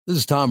This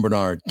is Tom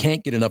Bernard.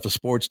 Can't get enough of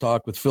sports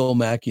talk with Phil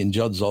Mackey and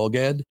Judd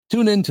Zolgad?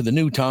 Tune in to the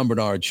new Tom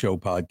Bernard Show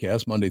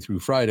podcast Monday through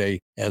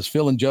Friday as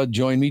Phil and Judd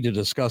join me to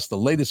discuss the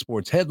latest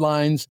sports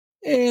headlines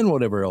and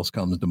whatever else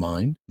comes to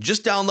mind.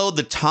 Just download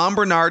the Tom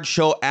Bernard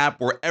Show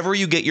app wherever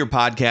you get your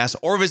podcasts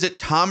or visit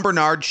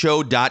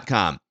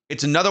tombernardshow.com.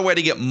 It's another way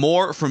to get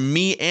more from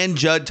me and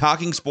Judd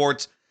talking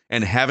sports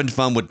and having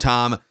fun with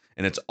Tom,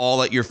 and it's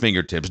all at your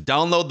fingertips.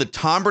 Download the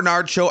Tom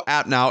Bernard Show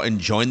app now and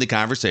join the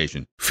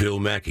conversation. Phil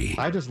Mackey.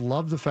 I just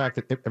love the fact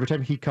that every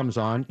time he comes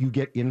on, you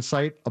get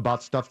insight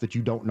about stuff that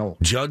you don't know.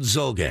 Judd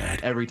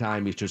Zolgad. Every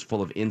time he's just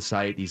full of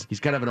insight. He's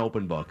kind of an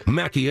open book.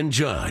 Mackey and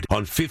Judd on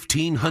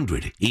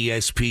 1500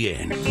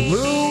 ESPN.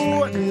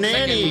 Lou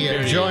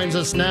Nanne joins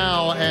us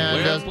now,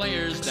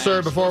 and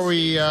sir, before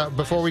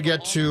we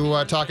get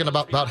to talking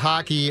about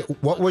hockey,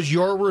 what was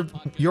your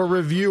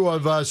review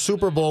of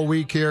Super Bowl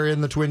week here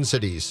in the Twin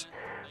Cities?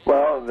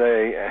 Well,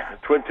 the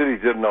Twin Cities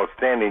did an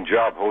outstanding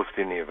job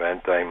hosting the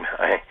event.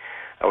 I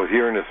was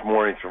hearing this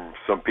morning from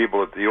some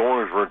people that the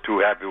owners weren't too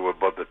happy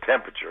about the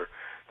temperature,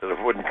 that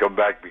it wouldn't come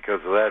back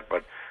because of that.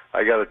 But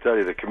I got to tell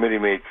you, the committee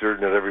made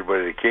certain that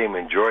everybody that came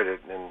enjoyed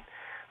it, and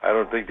I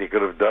don't think they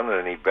could have done it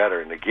any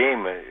better. And the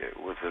game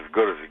was as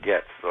good as it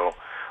gets. So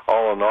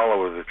all in all,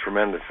 it was a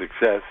tremendous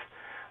success.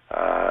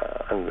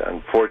 And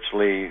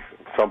unfortunately,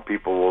 some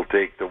people will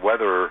take the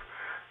weather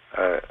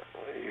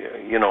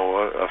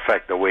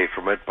effect away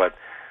from it, but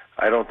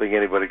I don't think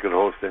anybody could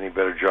host any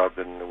better job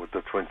than what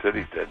the Twin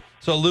Cities did.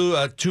 So, Lou,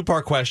 a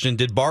two-part question.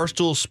 Did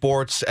Barstool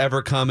Sports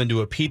ever come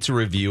into a pizza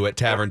review at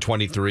Tavern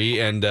 23?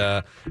 And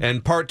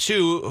part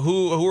two,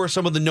 who are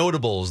some of the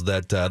notables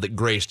that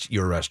graced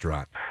your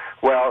restaurant?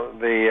 Well,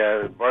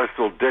 the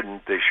Barstool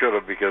didn't. They should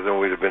have, because then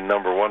we'd have been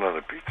number one on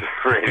the pizza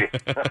rating.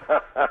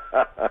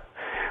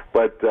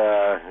 But,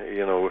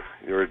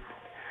 you're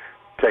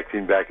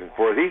texting back and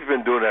forth. He's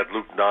been doing that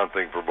Luke Nahn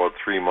thing for about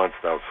 3 months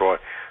now. So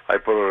I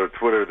put out on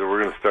Twitter that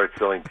we're going to start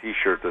selling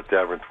T-shirts at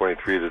Tavern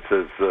 23 that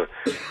says the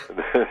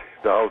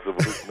House of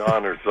Luke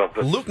Nahn or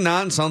something. Luke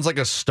Nahn sounds like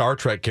a Star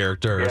Trek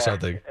character or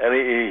something. And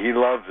he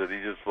loves it.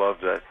 He just loves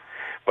that.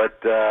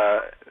 But,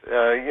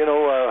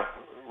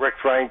 Rex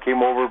Ryan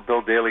came over,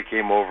 Bill Daly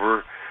came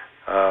over,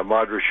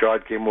 Maud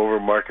Rashad came over,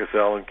 Marcus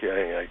Allen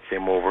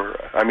came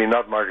over. I mean,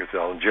 not Marcus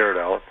Allen, Jared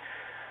Allen.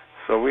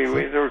 So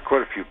there were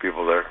quite a few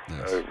people there.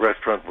 Nice.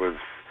 Restaurant was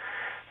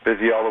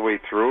busy all the way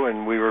through,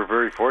 and we were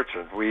very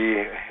fortunate.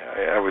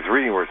 I was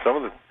reading where some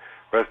of the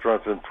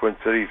restaurants in Twin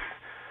Cities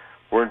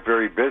weren't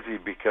very busy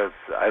because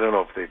I don't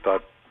know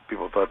if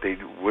people thought they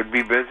would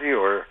be busy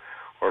or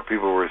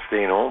people were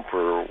staying home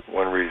for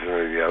one reason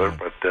or the other.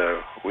 But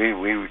we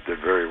did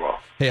very well.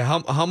 Hey,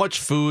 how much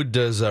food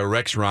does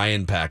Rex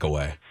Ryan pack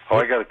away? Oh,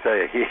 I got to tell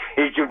you,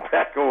 he can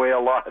pack away a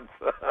lot.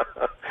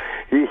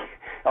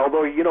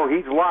 Although,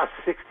 he's lost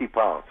 60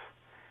 pounds,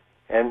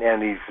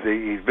 and he's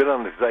been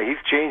on this diet.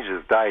 He's changed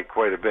his diet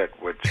quite a bit,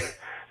 which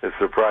is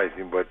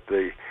surprising. But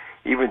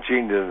even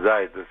changing his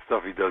diet, the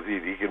stuff he does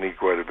eat, he can eat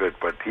quite a bit.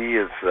 But he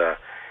is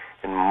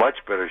in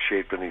much better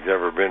shape than he's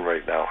ever been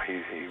right now.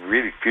 He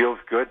really feels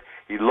good.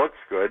 He looks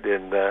good,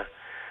 and I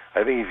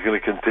think he's going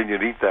to continue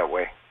to eat that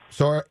way.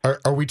 So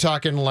are we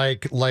talking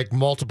like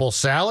multiple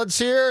salads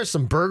here,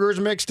 some burgers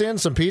mixed in,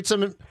 some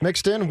pizza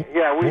mixed in?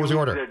 Yeah, what was the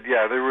order?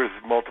 There was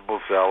multiple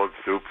salads,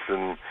 soups,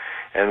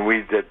 and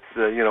we did.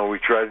 We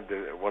tried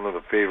one of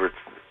the favorites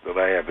that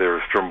I have there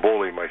is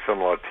Stromboli. My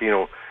son-in-law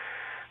Tino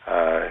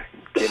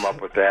came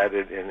up with that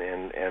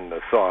and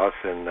the sauce,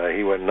 and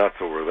he went nuts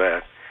over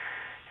that.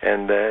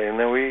 And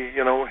then we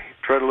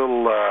tried a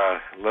little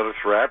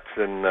lettuce wraps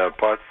and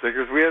pot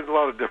stickers. We had a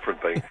lot of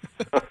different things.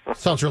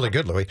 Sounds really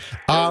good, Louis. It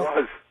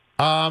was.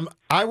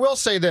 I will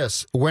say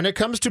this. When it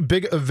comes to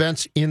big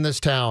events in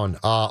this town,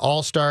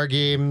 All-Star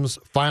games,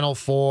 Final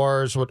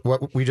Fours,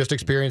 what we just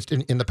experienced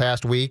in the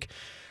past week,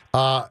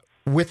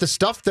 with the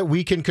stuff that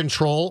we can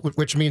control,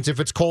 which means if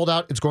it's cold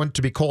out, it's going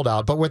to be cold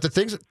out. But with the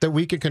things that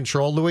we can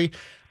control, Louis,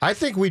 I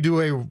think we do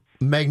a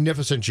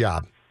magnificent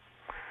job.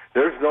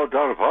 There's no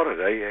doubt about it.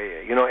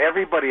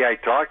 Everybody I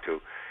talk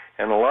to,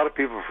 and a lot of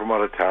people from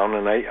out of town,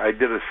 and I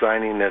did a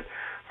signing at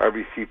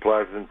RBC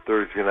Plaza on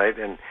Thursday night,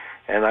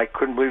 and I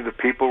couldn't believe the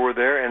people were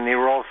there, and they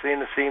were all saying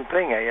the same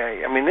thing.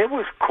 I mean, it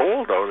was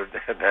cold out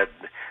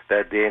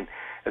that day. And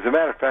as a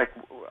matter of fact,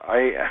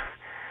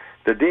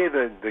 the day of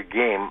the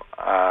game,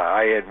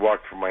 I had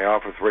walked from my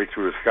office right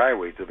through the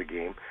Skyway to the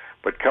game.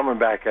 But coming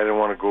back, I didn't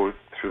want to go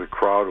through the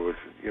crowd. It was,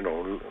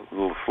 a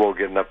little slow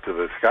getting up to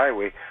the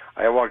Skyway.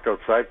 I walked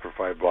outside for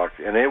 5 blocks,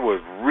 and it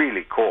was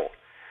really cold.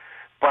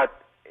 But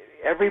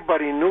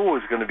everybody knew it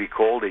was going to be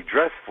cold. They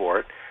dressed for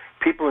it.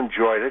 People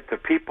enjoyed it. The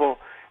people...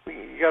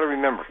 You got to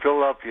remember,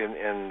 Philadelphia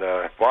and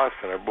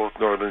Boston are both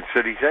northern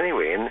cities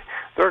anyway, and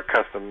they're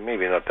accustomed,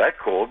 maybe not that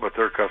cold, but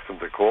they're accustomed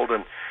to cold,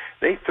 and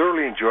they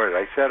thoroughly enjoyed it.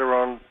 I sat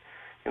around,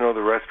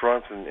 the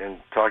restaurants and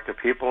talked to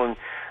people, and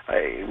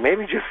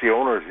maybe just the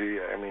owners.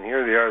 I mean,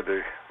 here they are.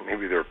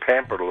 Maybe they're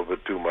pampered a little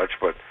bit too much,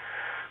 but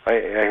I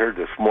heard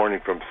this morning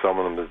from some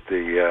of them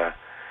that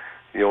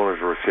the owners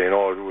were saying,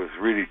 "Oh, it was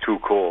really too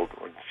cold."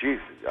 Well, geez,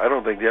 I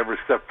don't think they ever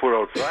stepped foot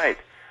outside.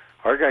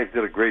 our guys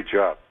did a great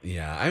job.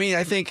 Yeah, I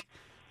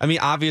mean,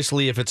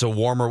 obviously, if it's a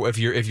warmer, if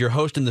you're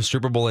hosting the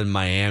Super Bowl in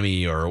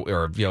Miami or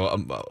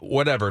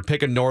whatever,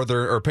 pick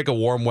a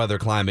warm weather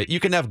climate, you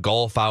can have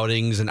golf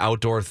outings and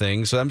outdoor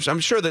things. So I'm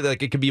sure that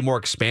like it could be more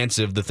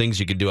expansive, the things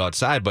you could do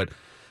outside. But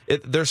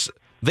the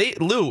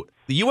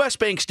U.S.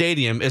 Bank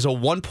Stadium is a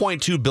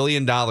 $1.2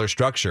 billion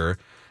structure.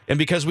 And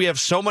because we have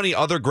so many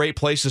other great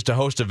places to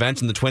host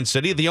events in the Twin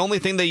City, the only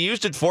thing they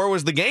used it for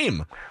was the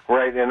game.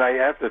 Right, and I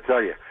have to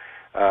tell you,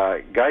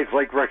 guys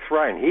like Rex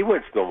Ryan, he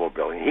went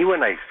snowmobiling, he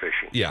went ice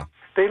fishing. Yeah,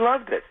 they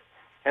loved it,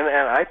 and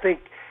I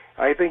think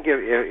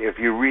if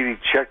you really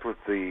checked with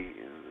the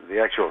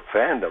actual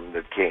fandom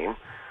that came,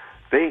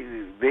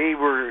 they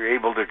were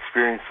able to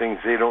experience things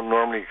they don't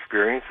normally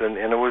experience, and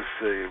it was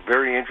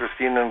very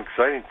interesting and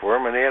exciting for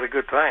them, and they had a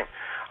good time.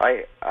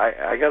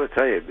 I got to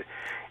tell you,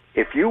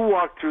 if you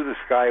walked through the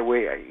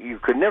Skyway, you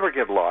could never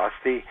get lost.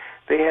 They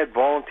had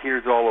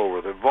volunteers all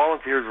over. The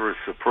volunteers were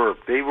superb.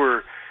 They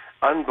were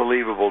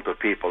unbelievable to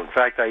people. In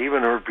fact, I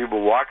even heard people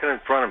walking in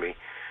front of me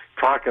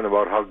talking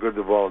about how good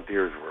the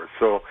volunteers were.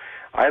 So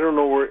I don't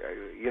know where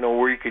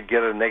you could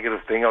get a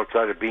negative thing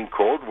outside of being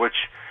cold,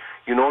 which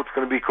it's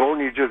going to be cold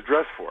and you just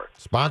dress for it.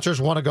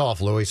 Sponsors want to golf,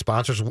 Louis.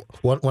 Sponsors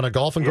want to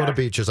golf and go to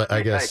beaches,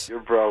 I guess.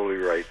 You're probably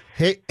right.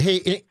 Hey,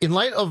 in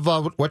light of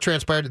what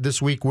transpired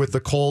this week with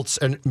the Colts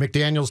and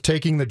McDaniels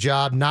taking the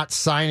job, not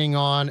signing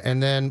on,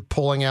 and then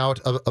pulling out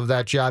of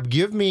that job,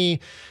 give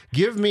me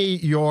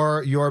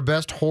your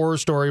best horror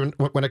story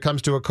when it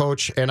comes to a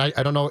coach. And I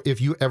don't know if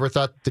you ever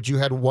thought that you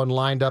had one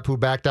lined up who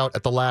backed out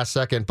at the last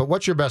second, but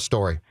what's your best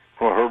story?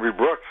 Well, Herbie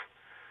Brooks.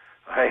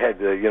 I had,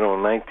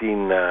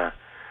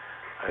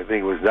 I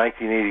think it was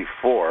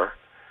 1984.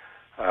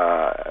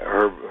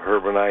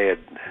 Herb and I had,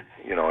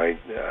 I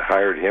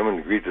hired him and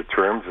agreed to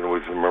terms, and it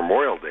was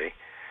Memorial Day.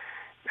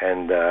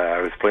 And I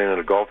was playing in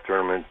a golf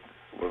tournament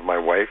with my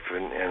wife,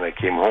 and I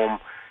came home.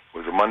 It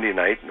was a Monday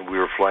night, and we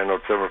were flying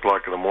out 7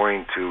 o'clock in the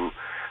morning to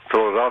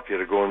Philadelphia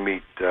to go and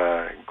meet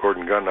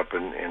Gordon Gunn up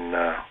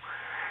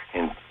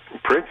in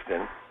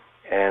Princeton.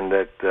 And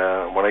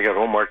when I got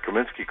home, Mark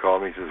Kaminsky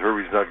called me. He says,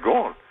 Herbie's not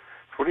going.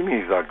 So what do you mean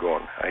he's not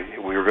going?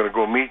 We were going to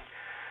go meet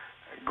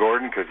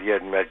Gordon because he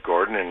hadn't met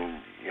Gordon, and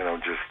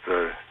just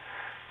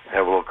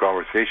have a little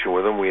conversation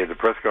with him. We had the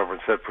press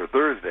conference set for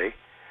Thursday,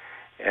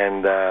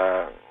 and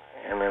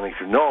then he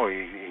said no,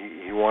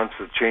 he wants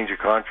to change a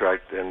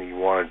contract, and he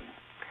wanted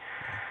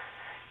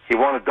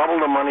double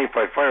the money if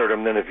I fired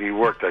him than if he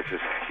worked. I said,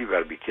 you got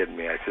to be kidding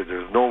me. I said,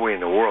 there's no way in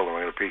the world am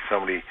I going to pay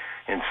somebody,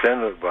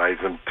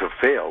 incentivize them to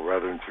fail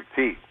rather than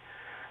succeed.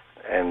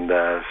 And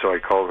so I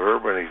called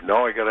Herb, and he said,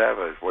 no, I got to have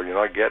it. I said, well, you're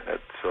not getting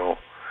it. So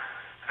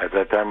at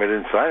that time, I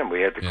didn't sign him.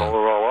 We had to call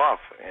it all off,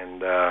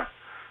 and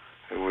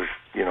it was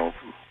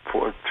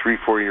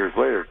 3-4 years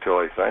later till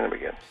I signed him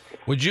again.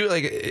 Would you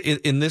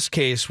in this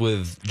case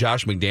with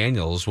Josh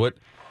McDaniels?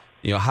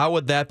 How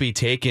would that be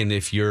taken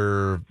if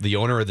you're the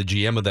owner or the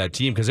GM of that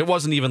team? Because it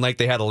wasn't even like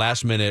they had a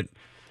last minute.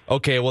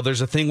 Okay, well,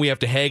 there's a thing we have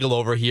to haggle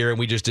over here, and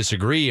we just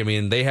disagree. I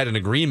mean, they had an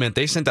agreement.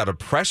 They sent out a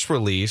press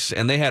release,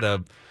 and they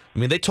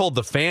told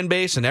the fan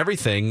base and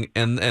everything,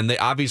 and they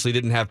obviously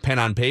didn't have pen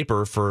on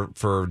paper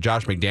for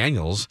Josh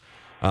McDaniels.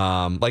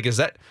 Is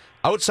that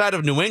outside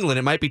of New England?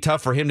 It might be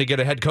tough for him to get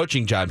a head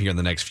coaching job here in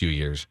the next few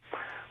years.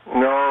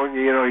 No,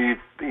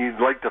 you'd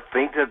like to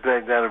think that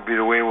would be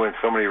the way when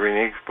somebody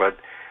reneges, but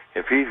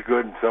if he's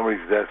good and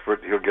somebody's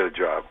desperate, he'll get a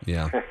job.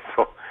 Yeah.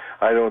 So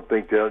I don't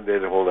think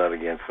they'd hold that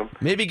against him.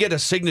 Maybe get a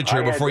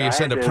signature before you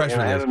send a press release.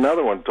 I had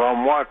another one,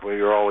 Tom Watt.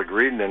 We were all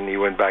agreed, and then he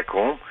went back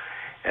home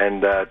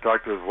and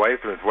talked to his wife,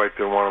 and his wife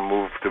didn't want to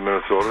move to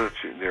Minnesota.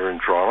 They were in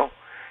Toronto,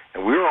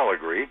 and we were all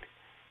agreed.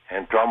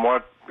 And Tom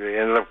Watt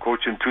ended up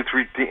coaching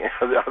 2-3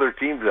 other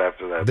teams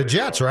after that. The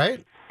Jets,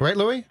 right? Right,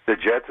 Louis? The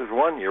Jets is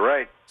one. You're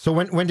right. So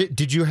when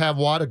did you have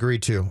Watt agree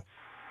to?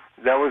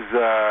 That was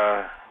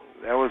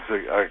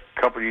a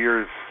couple of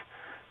years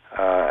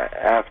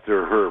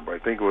after Herb. I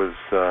think it was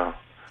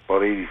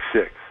about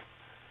 86.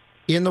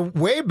 In the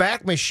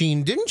Wayback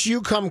Machine, didn't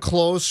you come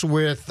close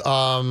with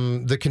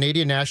the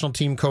Canadian national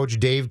team coach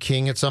Dave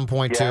King at some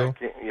point too?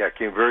 Yeah,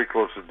 came very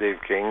close with Dave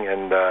King,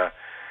 and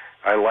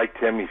I liked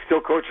him. He's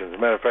still coaching. As a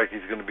matter of fact,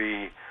 he's going to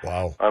be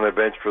on the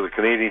bench for the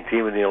Canadian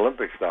team in the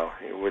Olympics now,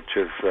 which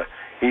is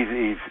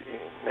he's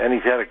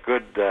had a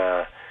good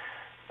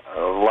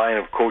line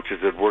of coaches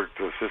that worked,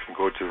 assistant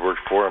coaches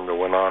worked for him that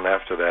went on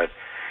after that.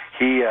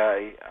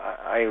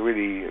 I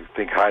really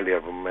think highly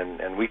of him,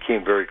 and we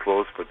came very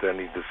close, but then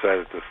he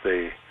decided to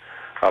stay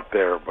up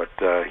there. But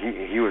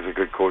he was a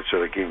good coach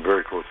that I came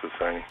very close to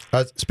signing.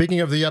 Speaking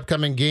of the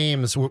upcoming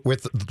games,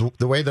 with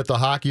the way that the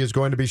hockey is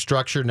going to be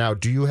structured now,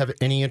 do you have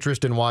any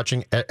interest in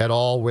watching at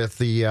all with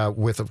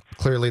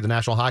clearly the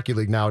National Hockey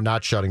League now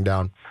not shutting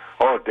down?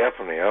 Oh,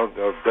 definitely. I'll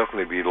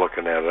definitely be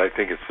looking at it. I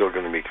think it's still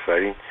going to be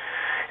exciting.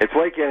 It's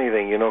like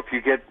anything, if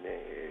you get...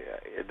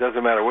 It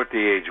doesn't matter what the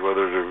age,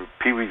 whether it's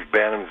Pee-wees,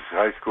 Bantams,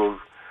 high school,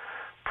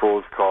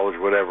 pros, college,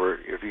 whatever.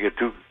 If you get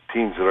two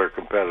teams that are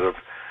competitive,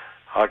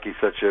 hockey's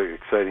such an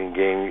exciting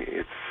game.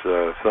 It's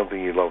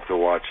something you love to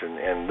watch.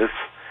 And this,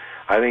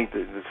 I think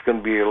that there's going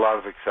to be a lot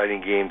of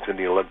exciting games in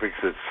the Olympics.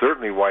 It's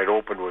certainly wide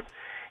open,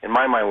 in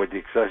my mind, with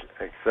the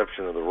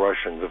exception of the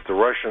Russians. If the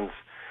Russians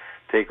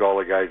take all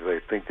the guys I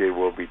think they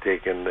will be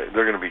taking, they're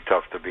going to be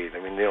tough to beat. I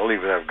mean, they'll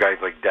even have guys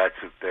like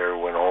Datsuk there who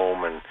went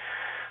home, and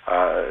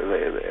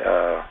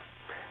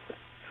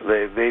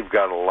they've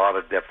got a lot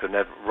of depth in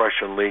that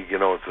Russian league.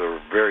 It's a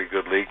very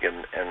good league,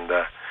 and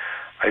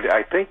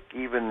I think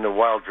even the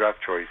Wild draft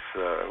choice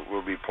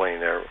will be playing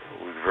there.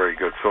 Was very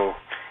good. So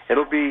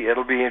it'll be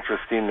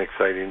interesting and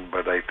exciting,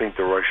 but I think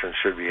the Russians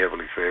should be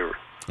heavily favored.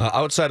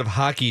 Outside of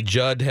hockey,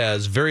 Judd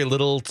has very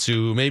little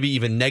to maybe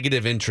even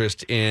negative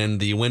interest in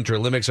the Winter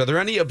Olympics. Are there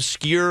any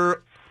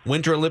obscure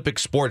Winter Olympic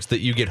sports that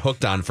you get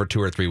hooked on for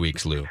 2 or 3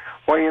 weeks, Lou?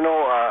 Well,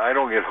 I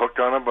don't get hooked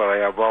on it, but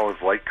I've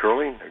always liked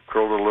curling. I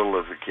curled a little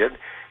as a kid.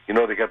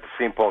 They got the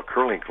St. Paul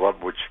Curling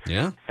Club, which,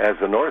 as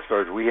the North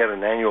Stars, we had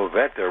an annual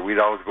event there. We'd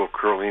always go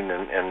curling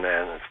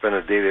and spend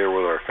a day there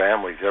with our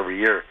families every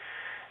year.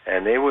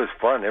 And it was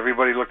fun.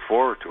 Everybody looked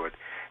forward to it.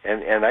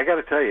 And I got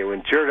to tell you,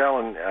 when Jared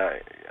Allen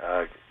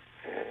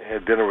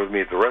had dinner with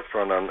me at the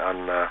restaurant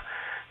on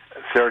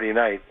Saturday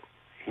night,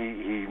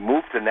 he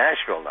moved to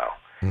Nashville now.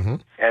 Mm-hmm.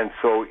 And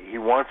so he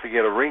wants to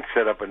get a rink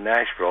set up in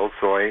Nashville.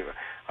 So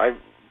I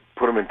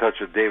put him in touch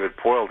with David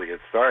Poyle to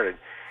get started.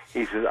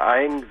 He says,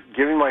 I'm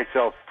giving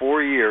myself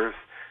 4 years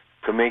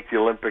to make the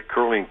Olympic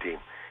curling team.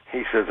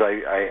 He says,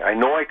 I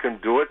know I can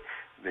do it.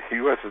 The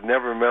U.S. has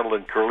never medaled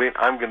in curling.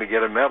 I'm going to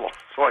get a medal.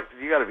 So I said,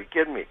 you got to be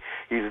kidding me.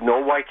 He says, no,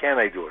 why can't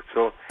I do it?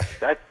 So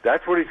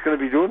that's what he's going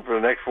to be doing for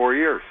the next 4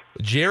 years.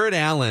 Jared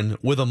Allen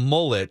with a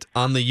mullet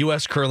on the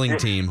U.S. curling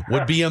team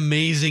would be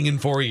amazing in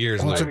 4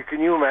 years. Can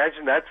you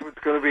imagine? That's what's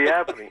going to be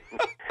happening.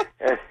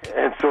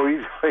 and so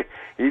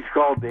he's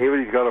called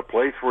David. He's got a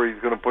place where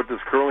he's going to put this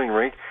curling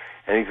rink.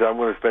 And he said, I'm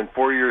going to spend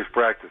 4 years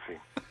practicing.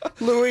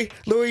 Louis,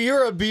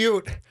 you're a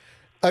beaut.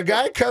 A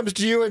guy comes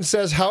to you and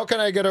says, how can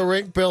I get a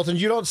rink built? And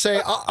you don't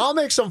say, I'll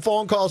make some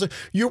phone calls.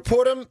 You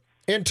put him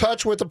in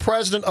touch with the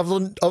president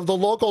of the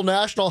local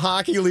National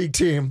Hockey League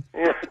team.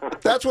 Yeah.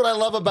 That's what I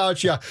love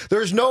about you.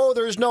 There's no,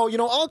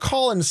 I'll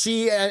call and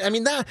see. I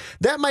mean,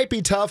 that might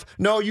be tough.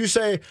 No, you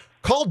say,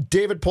 call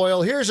David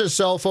Poyle. Here's his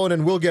cell phone,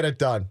 and we'll get it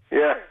done.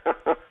 Yeah.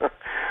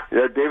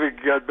 Yeah,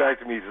 David got back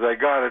to me. He says, I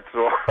got it,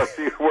 so I'll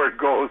see where it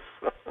goes.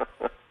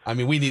 I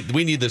mean, we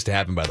need this to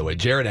happen, by the way.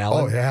 Jared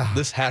Allen,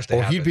 this has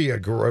to happen. He'd be a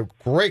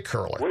great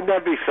curler. Wouldn't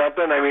that be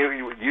something? I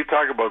mean, you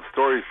talk about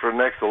stories for the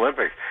next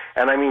Olympics.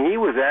 And, I mean, he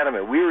was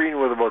adamant. We were eating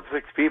with about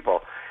 6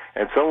 people,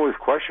 and someone was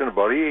questioning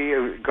about it.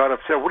 He got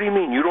upset. What do you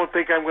mean? You don't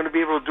think I'm going to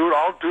be able to do it?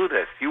 I'll do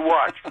this. You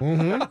watch.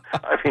 Mm-hmm.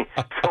 I mean,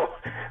 so,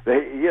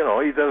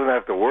 he doesn't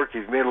have to work.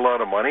 He's made a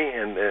lot of money,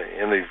 and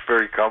he's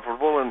very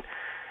comfortable, and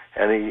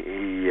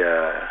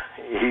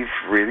he's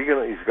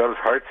really he's got his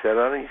heart set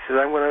on it. He says,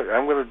 I'm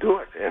gonna do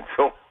it. And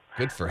so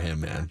good for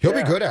him, man. He'll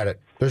be good at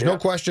it. There's no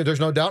question. There's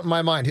no doubt in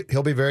my mind.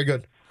 He'll be very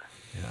good.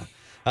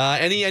 Yeah.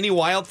 Any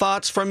wild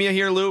thoughts from you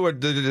here, Lou? Or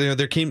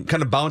they're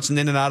kind of bouncing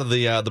in and out of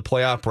the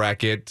playoff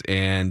bracket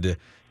and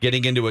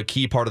getting into a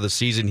key part of the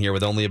season here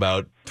with only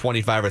about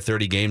 25 or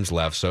 30 games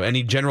left. So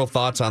any general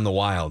thoughts on the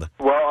Wild?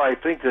 Well, I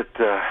think that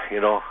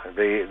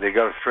they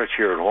got a stretch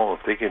here at home.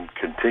 If they can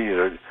continue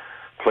to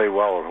play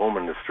well at home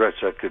in the stretch,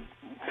 that could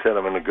set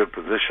them in a good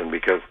position,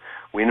 because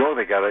we know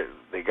they got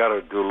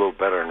to do a little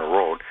better on the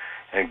road.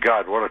 And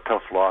God, what a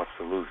tough loss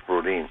to lose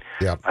Brodin.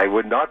 Yep. I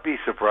would not be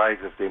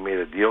surprised if they made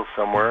a deal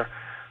somewhere.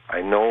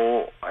 I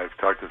know I've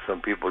talked to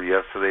some people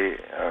yesterday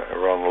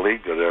around the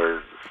league that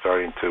are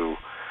starting to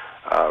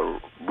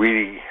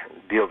really,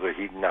 deals are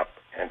heating up,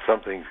 and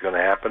something's going to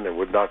happen. It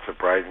would not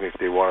surprise me if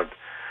they wanted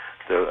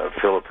to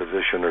fill a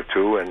position or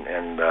two,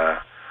 and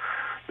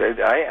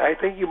I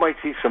think you might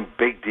see some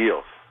big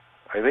deals.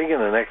 I think in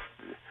the next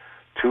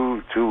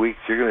two weeks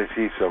you're going to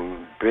see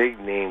some big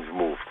names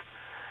moved,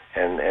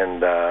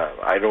 and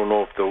I don't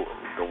know if the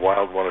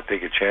Wild want to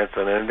take a chance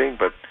on anything,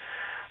 but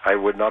I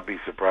would not be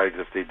surprised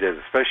if they did,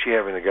 especially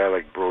having a guy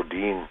like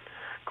Brodin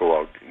go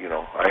out.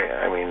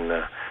 I mean,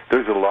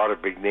 there's a lot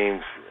of big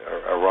names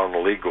around the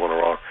league going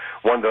around.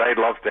 One that I'd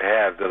love to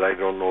have that I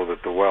don't know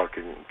that the Wild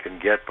can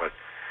get, but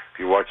if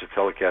you watch the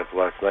telecast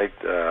last night,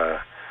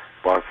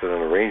 Boston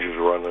and the Rangers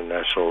were on the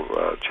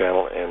national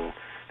channel, and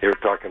they were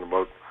talking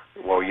about,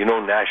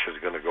 Nash is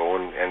going to go,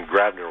 and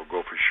Grabner will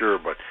go for sure,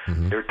 but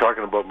they were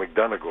talking about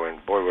McDonough going.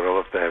 Boy, would I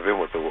love to have him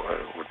with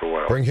the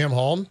Wild. Bring him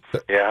home?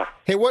 Yeah.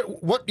 Hey,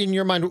 what in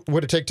your mind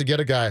would it take to get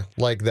a guy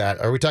like that?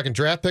 Are we talking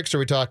draft picks? Are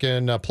we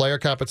talking player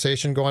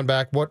compensation going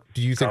back? What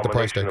do you think the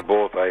price tag? Of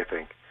both, I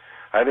think.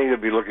 I think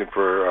they'd be looking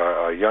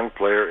for a young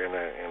player in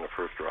a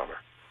first rounder.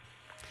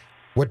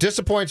 What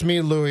disappoints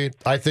me, Louis,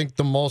 I think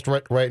the most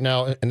right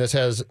now, and this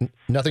has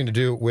nothing to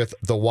do with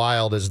the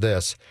Wild, is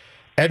this.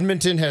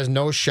 Edmonton has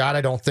no shot,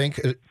 I don't think,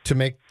 to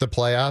make the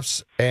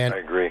playoffs. And I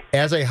agree.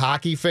 As a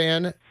hockey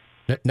fan,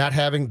 not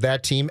having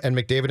that team, and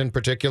McDavid in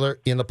particular,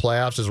 in the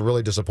playoffs is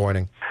really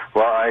disappointing.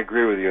 Well, I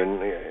agree with you,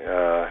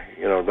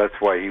 and that's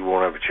why he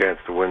won't have a chance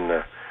to win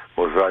the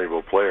most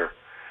valuable player.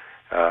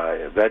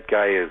 That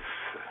guy is,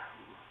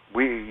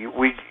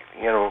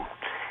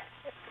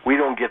 we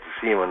don't get to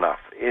see him enough.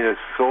 It is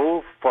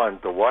so fun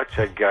to watch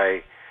that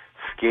guy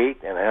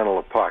skate and handle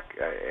a puck.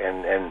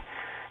 And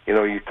you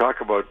know, you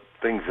talk about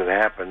things that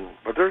happen,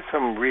 but there's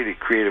some really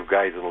creative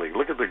guys in the league.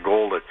 Look at the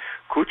goal that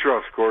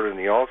Kucherov scored in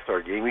the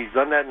All-Star game. He's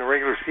done that in the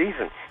regular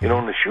season, you know,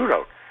 in the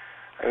shootout.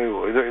 I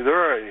mean,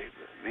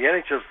 the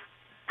NHL's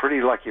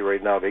pretty lucky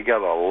right now. They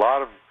got a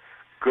lot of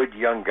good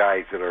young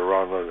guys that are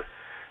around the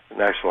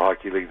National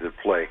Hockey League that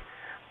play.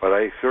 But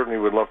I certainly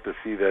would love to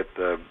see that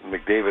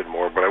McDavid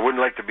more, but I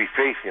wouldn't like to be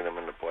facing him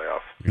in the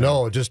playoffs.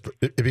 No, just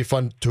it'd be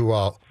fun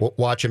to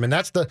watch him. And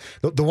that's the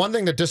one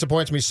thing that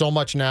disappoints me so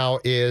much now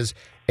is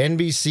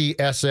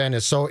NBCSN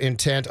is so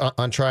intent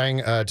on trying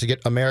to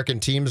get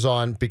American teams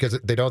on because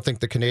they don't think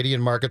the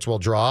Canadian markets will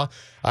draw.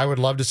 I would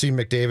love to see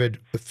McDavid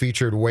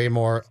featured way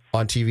more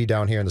on TV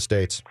down here in the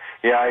States.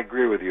 Yeah, I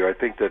agree with you. I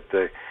think that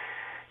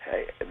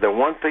the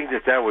one thing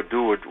that would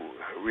do would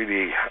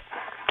really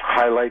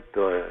highlight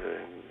the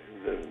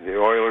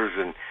Oilers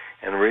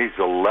and raise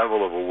the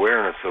level of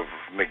awareness of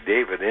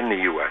McDavid in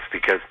the U.S.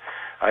 because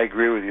I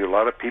agree with you. A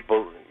lot of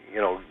people,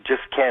 you know,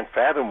 just can't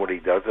fathom what he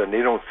does, and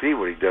they don't see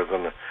what he does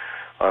on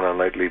a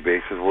nightly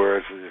basis.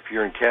 Whereas if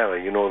you're in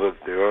Canada, you know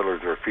that the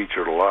Oilers are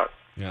featured a lot.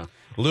 Yeah.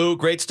 Lou,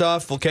 great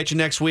stuff. We'll catch you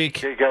next week.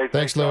 Okay, guys.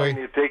 Thanks, Louie.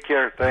 You take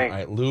care. Thanks. All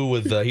right, Lou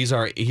with he's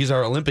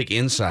our Olympic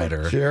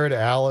insider. Jared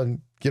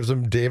Allen gives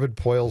him David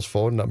Poyle's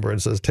phone number and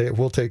says,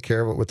 we'll take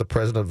care of it with the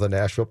president of the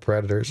Nashville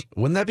Predators.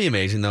 Wouldn't that be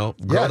amazing, though?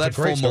 Grow that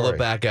full mullet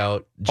back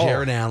out.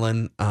 Jared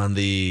Allen on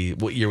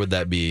what year would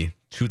that be?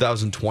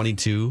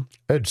 2022?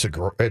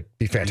 It'd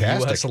be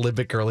fantastic. U.S.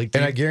 Olympic curling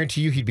team. And I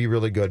guarantee you he'd be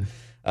really good.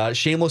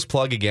 Shameless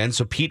plug again.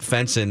 So Pete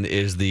Fenson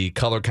is the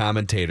color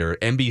commentator,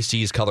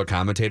 NBC's color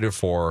commentator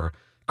for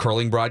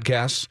curling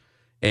broadcasts.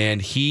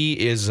 And he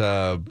is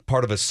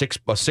part of a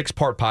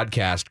six-part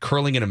podcast,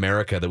 Curling in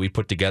America, that we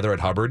put together at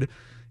Hubbard.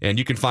 And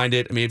you can find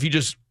it. I mean, if you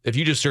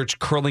just search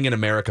Curling in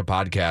America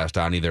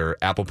podcast on either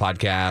Apple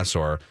Podcasts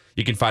or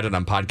you can find it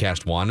on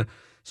Podcast One.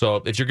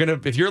 So if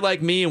you're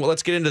like me, well,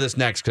 let's get into this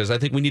next because I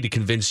think we need to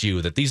convince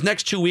you that these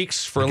next 2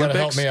 weeks for Olympics,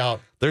 help me out.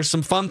 There's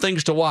some fun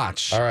things to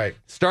watch. All right,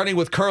 starting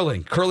with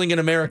Curling in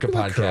America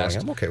podcast. Curling.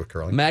 I'm okay with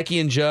curling. Mackey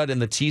and Judd in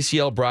the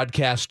TCL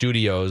broadcast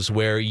studios,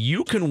 where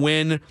you can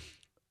win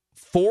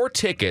 4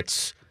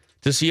 tickets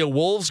to see a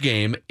Wolves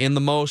game in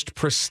the most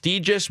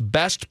prestigious,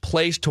 best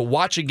place to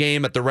watch a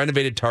game at the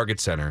renovated Target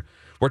Center.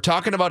 We're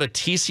talking about a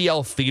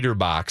TCL theater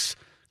box.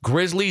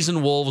 Grizzlies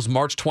and Wolves,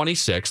 March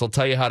 26th. I'll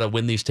tell you how to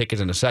win these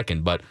tickets in a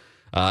second. But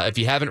if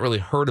you haven't really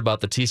heard about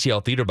the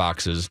TCL theater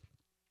boxes,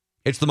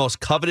 it's the most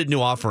coveted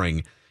new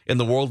offering in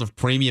the world of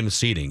premium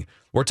seating.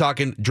 We're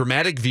talking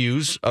dramatic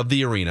views of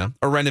the arena,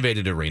 a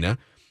renovated arena,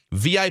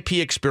 VIP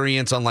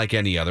experience unlike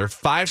any other,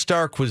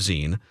 5-star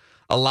cuisine,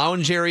 a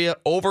lounge area,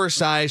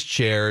 oversized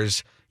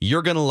chairs.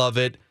 You're going to love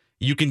it.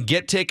 You can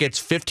get tickets,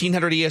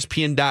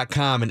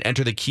 1500ESPN.com, and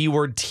enter the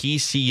keyword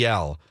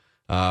TCL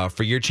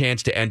for your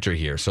chance to enter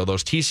here. So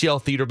those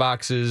TCL theater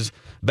boxes,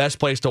 best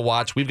place to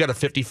watch. We've got a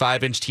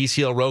 55-inch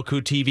TCL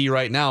Roku TV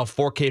right now,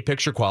 4K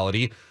picture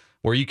quality,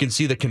 where you can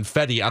see the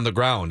confetti on the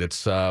ground.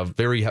 It's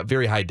very,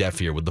 very high def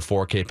here with the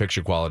 4K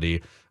picture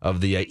quality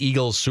of the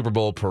Eagles Super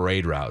Bowl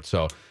parade route.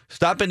 So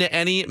stop into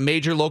any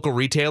major local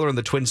retailer in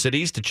the Twin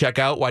Cities to check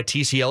out why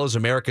TCL is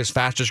America's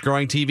fastest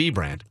growing TV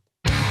brand.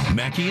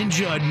 Mackey and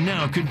Judd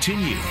now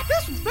continue.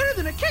 This was better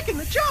than a kick in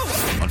the jaw.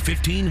 On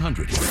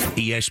 1500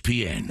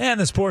 ESPN. And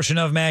this portion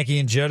of Mackey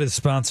and Judd is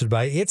sponsored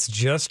by It's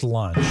Just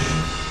Lunch.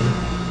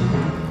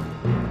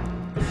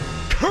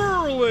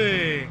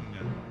 Curling.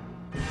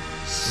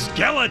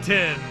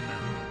 Skeleton.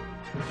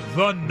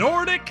 The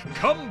Nordic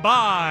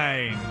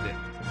combined.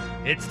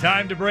 It's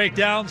time to break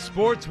down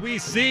sports we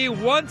see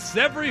once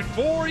every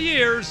 4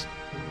 years.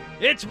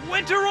 It's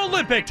Winter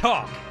Olympic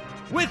Talk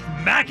with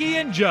Mackey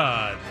and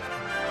Judd.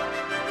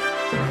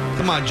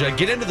 Come on, Judd,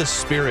 get into the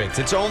spirit.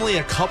 It's only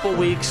a couple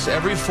weeks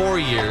every 4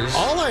 years.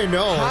 All I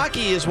know...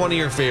 Hockey is one of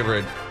your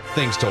favorite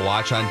things to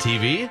watch on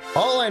TV.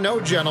 All I know,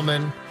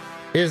 gentlemen,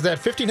 is that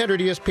 1500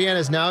 ESPN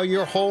is now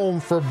your home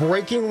for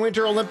breaking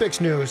Winter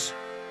Olympics news.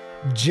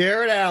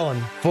 Jared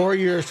Allen, 4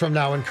 years from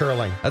now in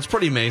curling. That's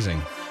pretty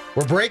amazing.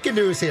 We're breaking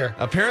news here.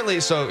 Apparently,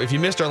 so if you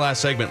missed our last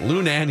segment,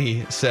 Lou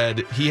Nanne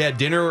said he had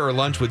dinner or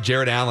lunch with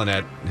Jared Allen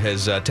at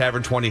his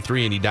Tavern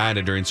 23, and he dined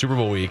it during Super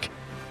Bowl week.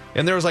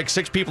 And there was like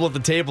 6 people at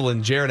the table,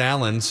 and Jared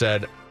Allen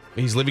said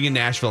he's living in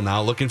Nashville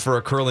now, looking for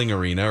a curling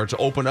arena or to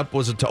open up.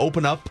 Was it to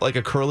open up like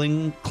a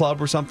curling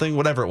club or something?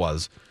 Whatever it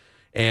was.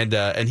 And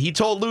he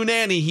told Lou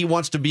Nanne he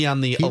wants to be on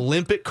the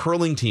Olympic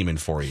curling team in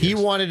 4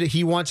 years.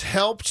 He wants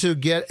help to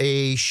get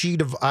a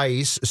sheet of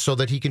ice so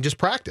that he can just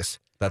practice.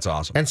 That's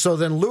awesome. And so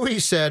then Louis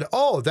said,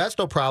 "Oh, that's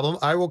no problem.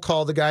 I will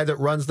call the guy that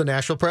runs the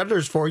Nashville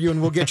Predators for you,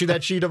 and we'll get you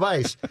that sheet of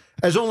ice."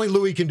 As only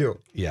Louis can do.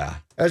 Yeah.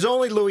 As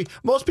only Louis.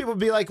 Most people would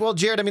be like, "Well,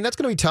 Jared, I mean, that's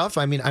going to be tough.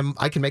 I mean,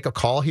 I can make a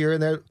call here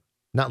and there."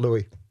 Not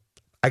Louis.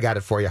 I got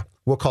it for you.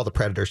 We'll call the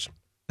Predators.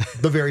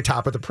 The very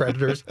top of the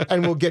Predators,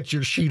 and we'll get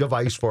your sheet of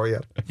ice for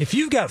you. If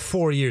you've got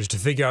 4 years to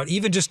figure out,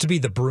 even just to be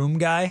the broom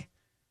guy,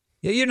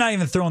 you're not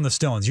even throwing the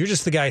stones. You're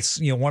just the guy,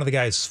 one of the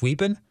guys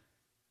sweeping.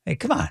 Hey,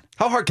 come on.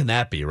 How hard can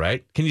that be,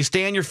 right? Can you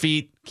stay on your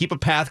feet, keep a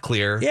path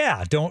clear?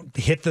 Yeah, don't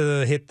hit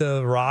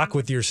the rock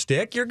with your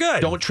stick. You're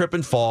good. Don't trip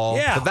and fall.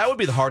 Yeah. But that would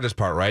be the hardest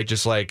part, right?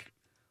 Just like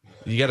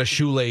you got a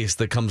shoelace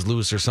that comes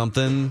loose or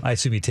something. I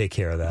assume you take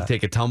care of that.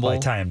 Take a tumble. I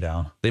tie him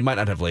down. They might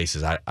not have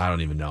laces. I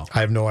don't even know. I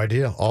have no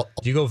idea. Do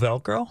you go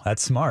Velcro?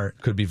 That's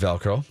smart. Could be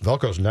Velcro.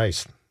 Velcro's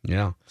nice.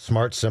 Yeah.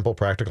 Smart, simple,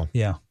 practical.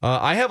 Yeah.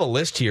 I have a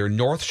list here,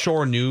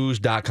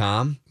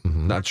 NorthshoreNews.com.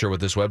 Not sure what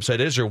this website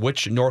is or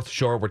which North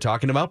Shore we're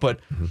talking about, but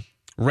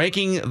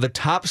ranking the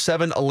top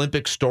 7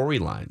 Olympic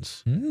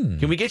storylines.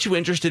 Can we get you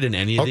interested in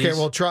any of these? Okay,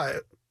 well,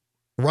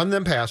 run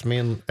them past me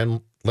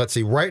and let's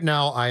see. Right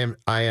now, I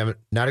am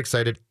not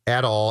excited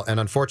at all, and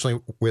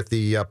unfortunately, with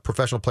the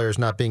professional players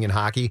not being in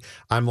hockey,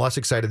 I'm less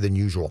excited than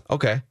usual.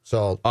 Okay.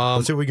 So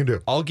let's see what we can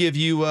do. I'll give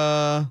you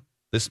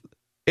this.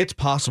 It's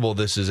possible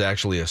this is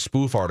actually a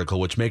spoof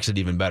article, which makes it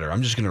even better.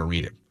 I'm just going to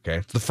read it, okay?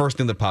 It's the first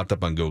thing that popped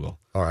up on Google.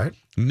 All right.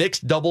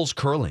 Mixed doubles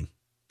curling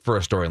for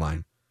a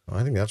storyline.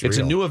 I think that's It's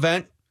real. a new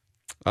event.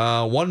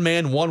 One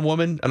man, one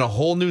woman, and a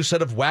whole new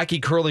set of wacky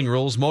curling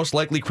rules, most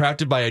likely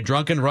crafted by a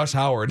drunken Russ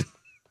Howard.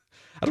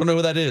 I don't know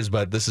who that is,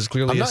 but this is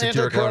clearly a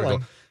satirical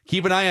article.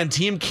 Keep an eye on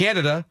Team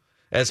Canada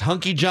as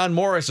hunky John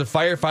Morris, a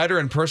firefighter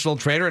and personal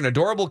trainer, and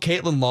adorable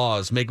Caitlin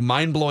Laws make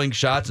mind-blowing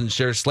shots and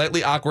share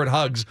slightly awkward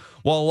hugs,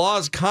 while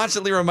Laws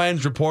constantly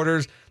reminds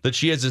reporters that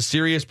she has a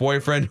serious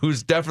boyfriend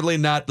who's definitely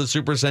not the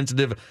super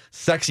sensitive,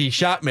 sexy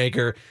shot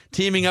maker,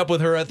 teaming up with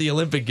her at the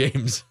Olympic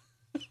Games.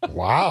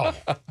 Wow.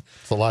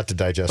 It's a lot to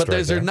digest. But right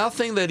is there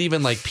nothing that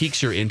even like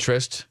piques your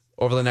interest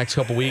over the next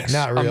couple weeks?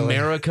 Not really.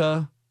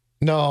 America?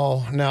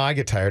 No, I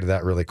get tired of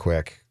that really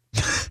quick.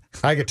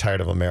 I get tired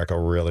of America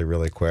really,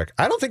 really quick.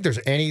 I don't think there's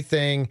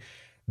anything.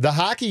 The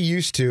hockey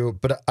used to,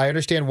 but I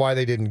understand why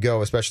they didn't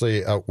go,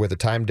 especially with the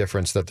time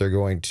difference that they're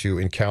going to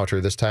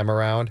encounter this time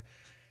around.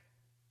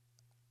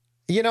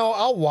 You know,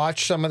 I'll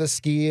watch some of the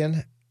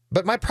skiing,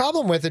 but my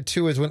problem with it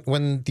too is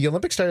when the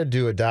Olympics started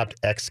to adopt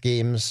X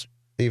Games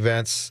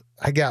events,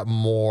 I got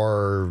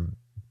more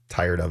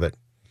tired of it.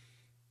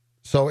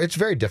 So it's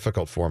very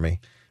difficult for me.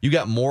 You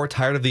got more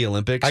tired of the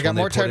Olympics? I got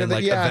more tired of the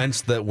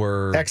events that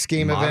were X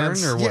Game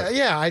events. Or what?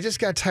 Yeah. I just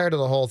got tired of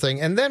the whole thing.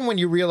 And then when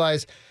you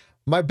realize,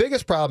 my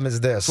biggest problem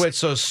is this. Wait,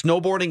 so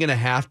snowboarding in a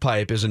half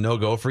pipe is a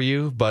no-go for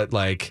you, but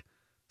like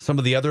some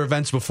of the other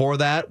events before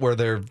that where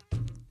they're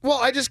Well,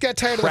 I just got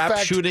tired of the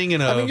fact. shooting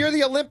and I mean, you're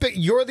the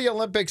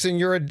Olympics, and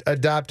you're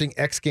adopting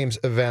X Games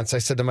events. I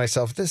said to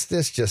myself, this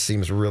just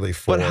seems really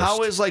forced. But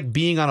how is like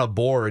being on a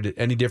board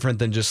any different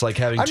than just like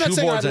having I'm two not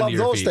saying boards I love under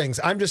your those feet? things.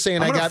 I'm just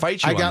saying I'm I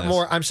gonna got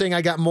more. I'm saying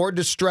I got more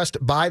distressed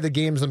by the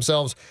games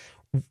themselves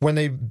when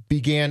they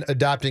began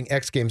adopting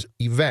X Games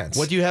events.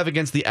 What do you have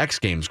against the X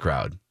Games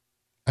crowd?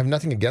 I have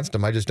nothing against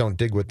them. I just don't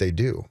dig what they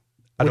do.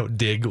 I don't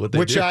dig what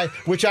they do.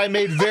 Which I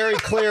made very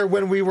clear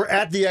when we were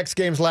at the X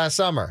Games last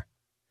summer.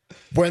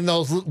 When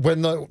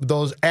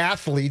those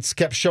athletes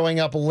kept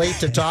showing up late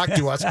to talk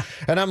to us,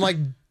 and I'm like,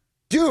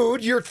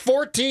 dude, you're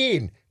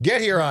 14.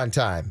 Get here on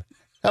time.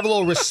 Have a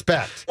little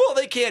respect. Well,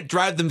 they can't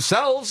drive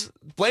themselves.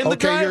 Blame the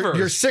drivers.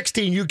 You're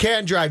 16. You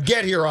can drive.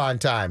 Get here on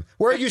time.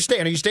 Where are you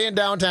staying? Are you staying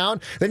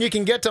downtown? Then you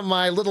can get to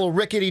my little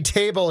rickety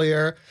table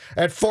here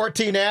at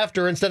 14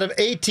 after instead of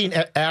 18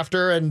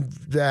 after. And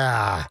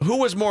who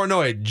was more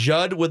annoyed,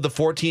 Judd with the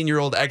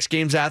 14-year-old X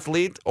Games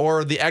athlete,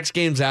 or the X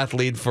Games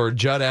athlete for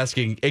Judd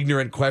asking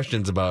ignorant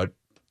questions about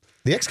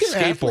the X Games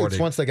athletes?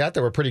 Once they got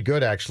there, were pretty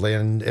good actually.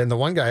 And the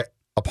one guy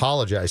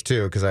apologized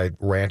too because I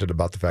ranted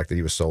about the fact that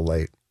he was so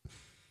late.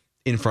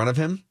 In front of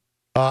him?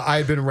 I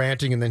had been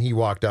ranting, and then he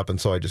walked up, and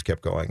so I just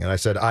kept going. And I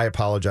said, I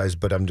apologize,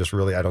 but I'm just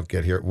really, I don't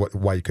get here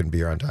why you couldn't be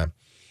here on time.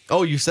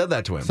 Oh, you said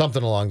that to him?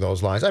 Something along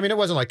those lines. I mean, it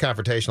wasn't like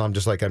confrontational.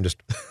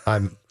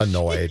 I'm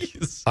annoyed.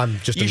 I'm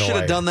just You annoyed. should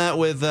have done that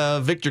with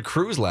Victor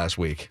Cruz last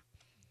week.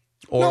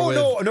 Or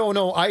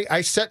No. I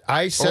set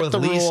the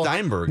Lee rule.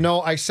 Steinberg.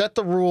 No, I set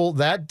the rule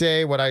that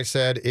day. What I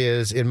said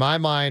is, in my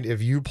mind,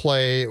 if you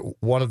play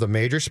one of the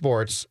major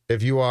sports,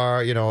 if you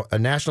are, a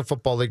National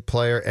Football League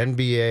player,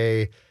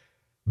 NBA,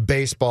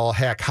 baseball,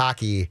 heck,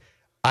 hockey,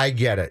 I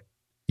get it.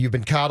 You've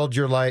been coddled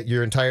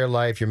your entire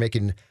life. You're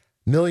making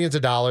millions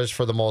of dollars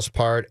for the most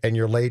part, and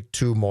you're late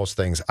to most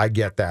things. I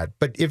get that.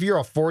 But if you're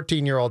a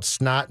 14-year-old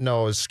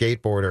snot-nosed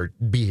skateboarder,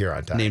 be here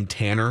on time. Named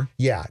Tanner?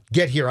 Yeah,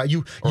 get here.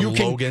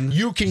 Logan?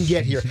 You can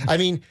get here. I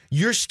mean,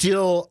 you're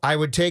still, I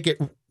would take it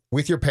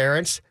with your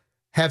parents,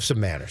 have some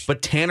manners.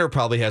 But Tanner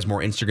probably has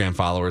more Instagram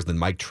followers than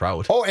Mike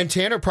Trout. Oh, and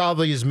Tanner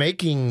probably is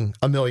making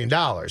 $1 million.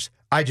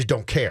 I just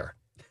don't care.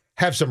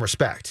 Have some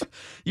respect.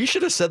 You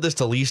should have said this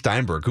to Lee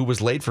Steinberg, who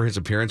was late for his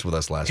appearance with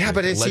us last week. Yeah,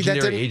 but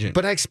legendary agent.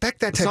 But I expect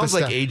that type of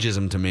stuff. Sounds like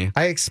ageism to me.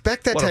 I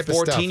expect that type of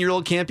stuff. A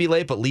 14-year-old can't be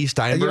late, but Lee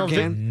Steinberg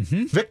can?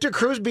 Victor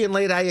Cruz being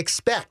late, I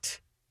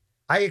expect.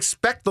 I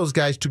expect those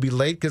guys to be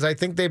late because I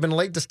think they've been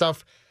late to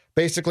stuff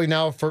basically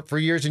now for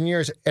years and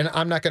years, and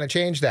I'm not going to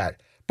change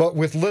that. But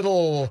with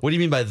little... What do you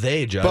mean by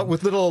they, Judd? But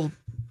with little...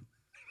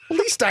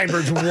 Lee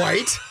Steinberg's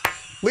white.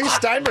 Lee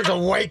Steinberg's a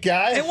white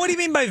guy. And what do you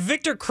mean by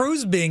Victor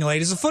Cruz being late?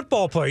 He's a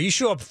football player. You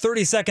show up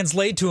 30 seconds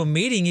late to a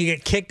meeting, you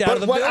get kicked out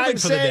of the building for the day. What I'm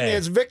saying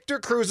is Victor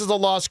Cruz is a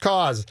lost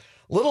cause.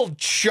 Little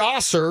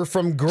Chaucer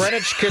from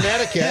Greenwich,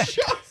 Connecticut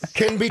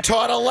can be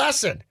taught a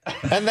lesson.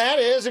 And that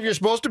is, if you're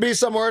supposed to be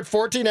somewhere at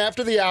 14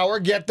 after the hour,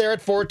 get there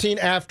at 14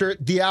 after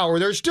the hour.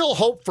 There's still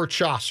hope for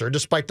Chaucer,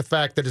 despite the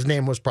fact that his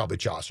name was probably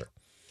Chaucer.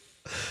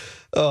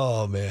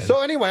 Oh, man. So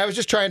anyway, I was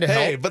just trying to help.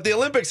 Hey, but the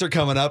Olympics are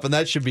coming up, and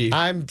that should be...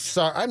 I'm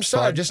sorry. I'm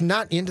just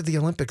not into the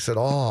Olympics at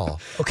all.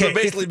 Okay, so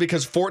basically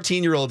because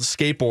 14-year-old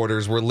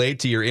skateboarders were late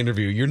to your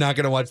interview, you're not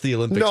going to watch the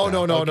Olympics No.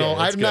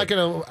 I'm not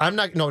going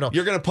to...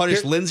 You're going to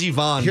punish Lindsey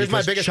Vonn because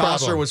my biggest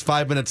Chaucer problem. Was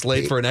 5 minutes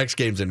late for an X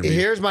Games interview.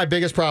 Here's my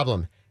biggest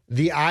problem.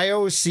 The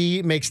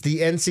IOC makes the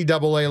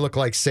NCAA look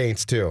like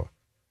saints, too.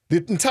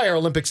 The entire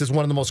Olympics is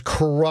one of the most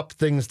corrupt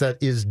things that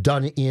is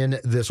done in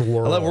this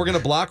world. We're going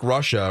to block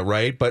Russia,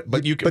 right? But they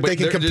can compete.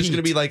 There's going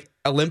to be like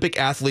Olympic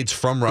athletes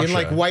from Russia in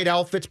like white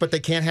outfits, but they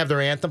can't have their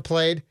anthem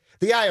played.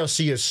 The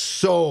IOC is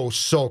so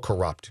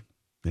corrupt.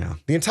 Yeah,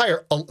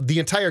 the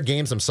entire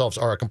games themselves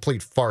are a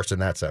complete farce in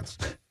that sense.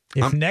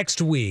 If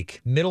next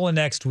week, middle of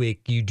next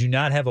week, you do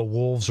not have a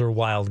Wolves or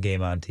Wild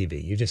game on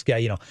TV, you just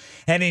got,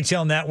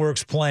 NHL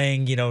Network's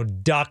playing,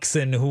 Ducks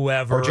and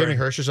whoever. Or Jamie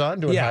Hirsch is on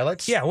doing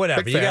highlights. Yeah,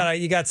 whatever.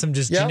 You got some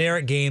just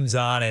generic games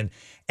on, and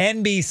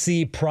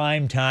NBC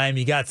prime time.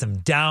 You got some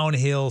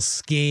downhill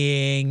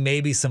skiing,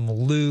 maybe some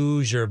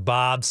luge or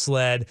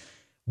bobsled.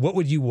 What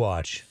would you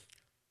watch?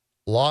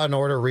 Law and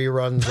Order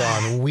reruns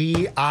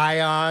on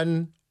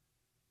Ion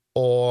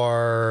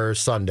or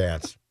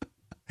Sundance.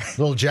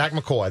 Little Jack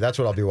McCoy. That's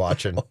what I'll be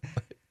watching.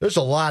 There's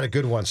a lot of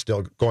good ones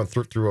still going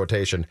through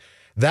rotation.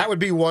 That would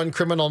be one.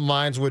 Criminal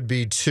Minds would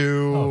be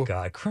two. Oh,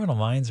 God. Criminal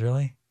Minds,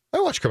 really? I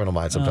watch Criminal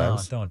Minds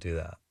sometimes. Oh, don't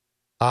do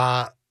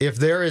that. If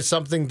there is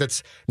something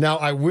that's... Now,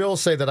 I will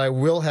say that I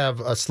will have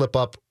a slip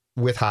up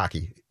with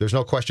hockey. There's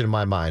no question in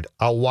my mind.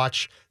 I'll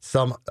watch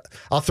some...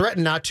 I'll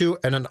threaten not to,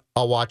 and then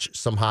I'll watch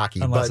some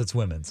hockey. Unless it's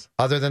women's.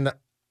 Other than that,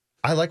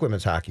 I like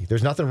women's hockey.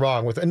 There's nothing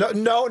wrong with it.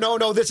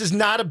 No. This is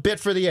not a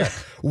bit for the air.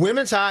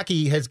 Women's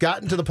hockey has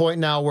gotten to the point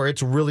now where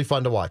it's really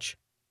fun to watch.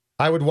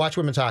 I would watch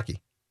women's hockey.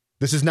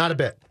 This is not a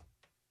bit.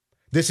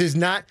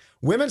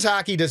 Women's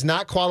hockey does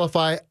not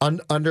qualify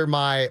under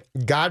my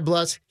God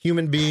bless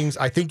human beings.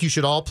 I think you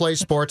should all play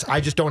sports.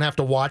 I just don't have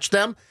to watch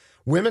them.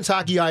 Women's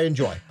hockey I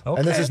enjoy. Okay.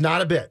 And this is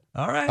not a bit.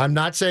 All right. I'm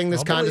not saying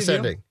this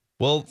condescending.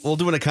 We'll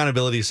do an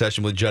accountability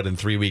session with Judd in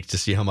 3 weeks to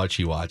see how much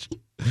he watched.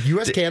 The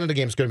U.S.-Canada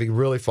game is going to be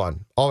really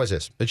fun. Always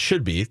is. It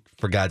should be,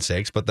 for God's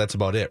sakes, but that's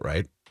about it,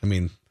 right? I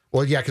mean...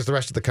 Well, yeah, because the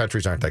rest of the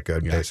countries aren't that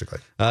good, basically.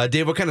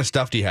 Dave, what kind of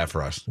stuff do you have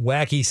for us?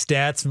 Wacky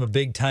stats from a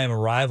big-time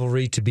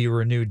rivalry to be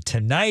renewed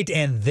tonight,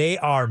 and they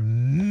are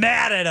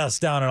mad at us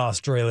down in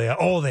Australia.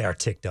 Oh, they are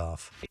ticked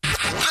off.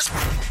 Let's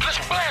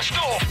blast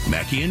off.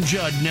 Mackey and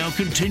Judd now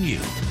continue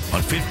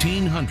on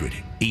 1500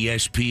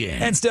 ESPN.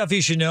 And stuff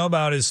you should know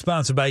about is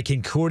sponsored by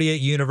Concordia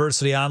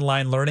University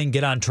Online Learning.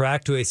 Get on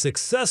track to a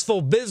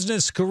successful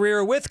business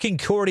career with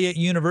Concordia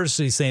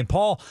University St.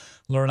 Paul.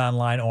 Learn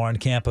online or on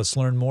campus.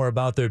 Learn more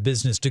about their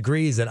business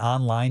degrees at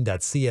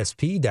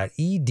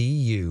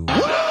online.csp.edu.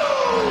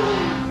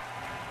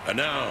 And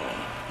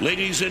now,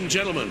 ladies and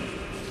gentlemen,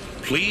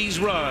 please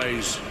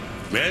rise.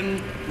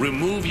 Men,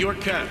 remove your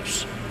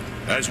caps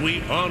as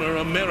we honor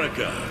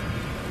America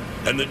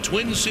and the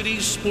Twin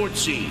Cities sports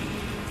scene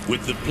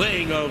with the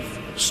playing of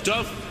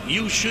Stuff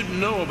You Should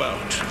Know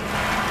About.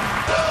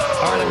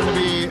 All right, I'm going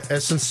to be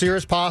as sincere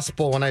as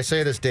possible when I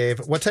say this, Dave.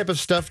 What type of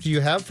stuff do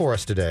you have for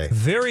us today?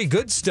 Very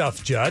good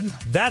stuff, Judd.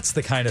 That's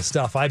the kind of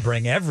stuff I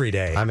bring every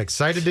day. I'm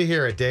excited to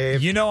hear it,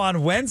 Dave.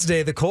 On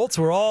Wednesday, the Colts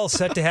were all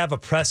set to have a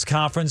press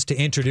conference to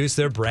introduce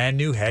their brand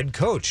new head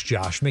coach,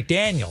 Josh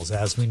McDaniels.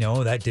 As we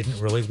know, that didn't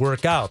really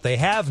work out. They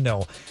have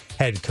no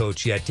head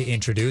coach yet to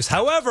introduce.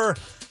 However,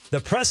 the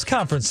press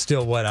conference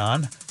still went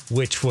on,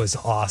 which was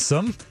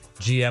awesome.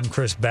 GM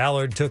Chris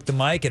Ballard took the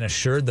mic and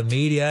assured the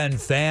media and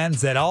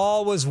fans that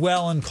all was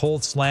well in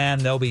Colts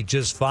land. They'll be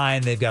just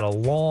fine. They've got a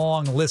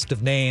long list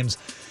of names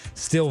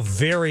still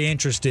very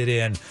interested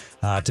in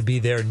to be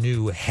their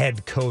new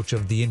head coach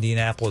of the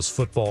Indianapolis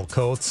football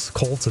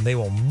Colts, and they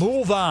will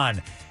move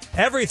on.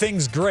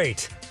 Everything's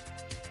great.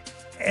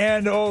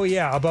 And,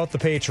 about the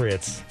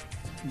Patriots.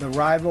 The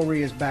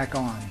rivalry is back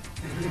on.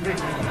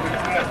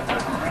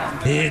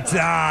 It's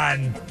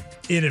on.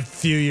 In a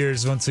few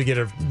years, once we get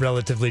a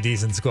relatively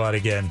decent squad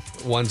again.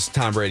 Once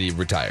Tom Brady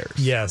retires.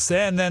 Yes,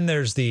 and then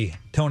there's the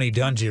Tony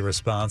Dungy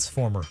response,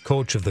 former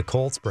coach of the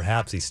Colts.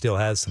 Perhaps he still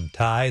has some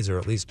ties or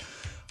at least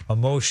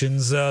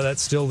emotions that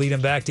still lead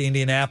him back to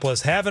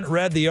Indianapolis. Haven't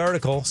read the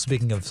article,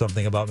 speaking of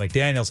something about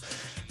McDaniels,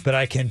 but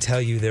I can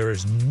tell you there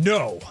is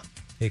no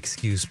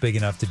excuse big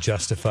enough to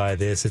justify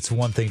this. It's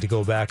one thing to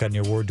go back on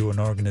your word to an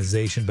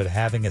organization, but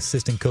having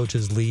assistant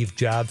coaches leave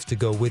jobs to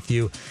go with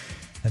you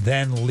and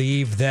then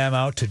leave them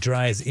out to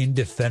dry is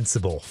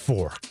indefensible.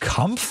 For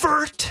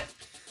comfort?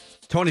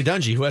 Tony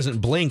Dungy, who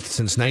hasn't blinked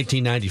since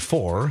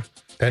 1994,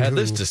 had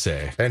this to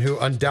say. And who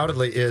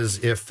undoubtedly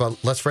is, if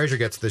Les Frazier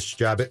gets this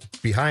job,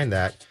 behind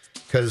that,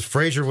 because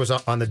Frazier was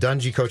on the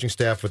Dungy coaching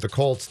staff with the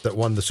Colts that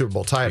won the Super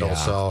Bowl title. Yeah.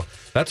 So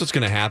that's what's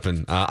going to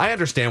happen. I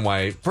understand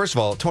why. First of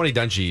all, Tony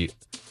Dungy,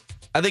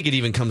 I think it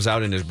even comes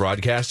out in his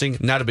broadcasting.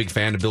 Not a big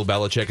fan of Bill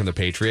Belichick and the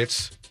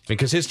Patriots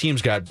because his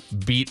teams got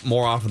beat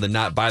more often than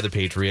not by the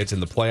Patriots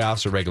in the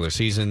playoffs or regular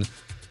season.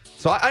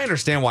 So I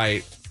understand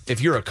why if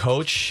you're a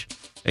coach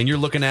and you're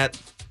looking at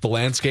the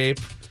landscape,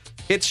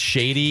 it's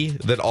shady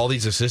that all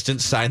these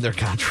assistants signed their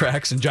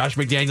contracts and Josh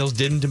McDaniels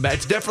didn't.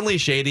 It's definitely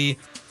shady.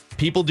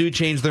 People do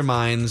change their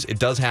minds. It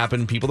does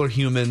happen. People are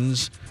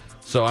humans.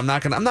 So I'm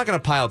not gonna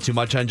pile too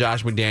much on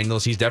Josh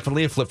McDaniels. He's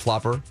definitely a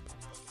flip-flopper.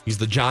 He's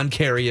the John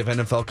Kerry of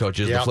NFL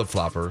coaches, the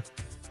flip-flopper.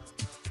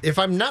 If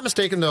I'm not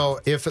mistaken, though,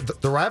 if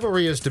the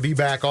rivalry is to be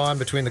back on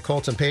between the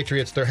Colts and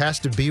Patriots, there has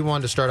to be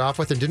one to start off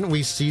with. And didn't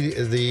we see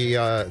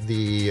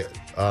the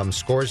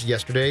scores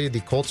yesterday? The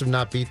Colts have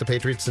not beat the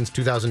Patriots since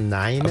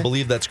 2009. I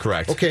believe that's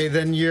correct. Okay,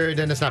 then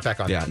it's not back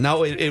on. Yeah.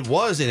 Now it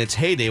was in its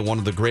heyday one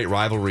of the great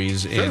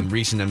rivalries in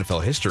recent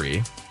NFL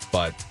history,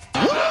 but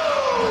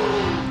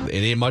it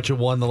ain't much of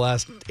one the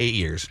last 8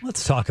 years.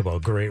 Let's talk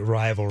about great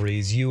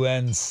rivalries.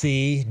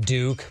 UNC,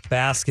 Duke,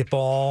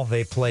 basketball.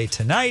 They play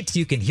tonight.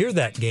 You can hear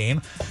that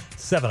game,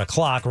 7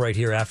 o'clock, right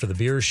here after the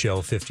Beer Show,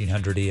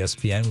 1500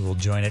 ESPN. We will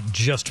join it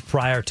just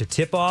prior to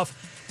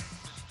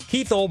tip-off.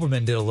 Keith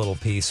Olbermann did a little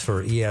piece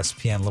for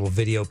ESPN, a little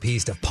video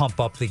piece to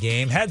pump up the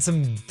game. Had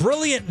some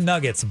brilliant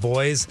nuggets,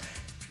 boys.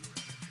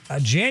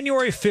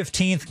 January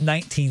 15th,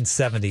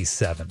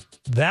 1977.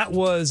 That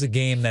was a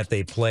game that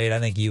they played. I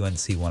think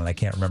UNC won it. I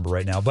can't remember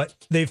right now. But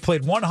they've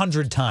played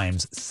 100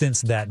 times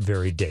since that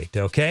very date,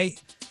 okay?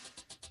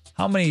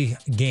 How many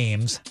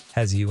games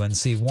has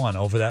UNC won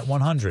over that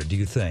 100, do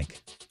you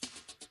think?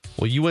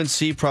 Well,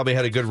 UNC probably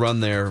had a good run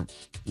there,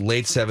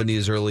 late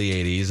 70s, early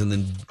 80s. And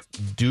then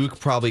Duke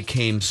probably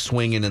came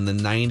swinging in the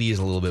 90s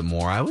a little bit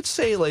more. I would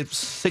say like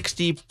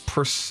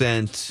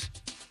 60%.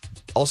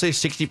 I'll say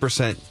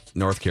 60%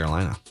 North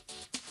Carolina.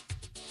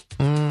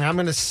 I'm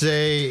going to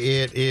say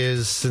it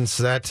is since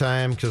that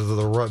time because of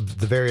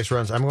the various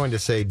runs. I'm going to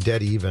say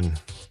dead even.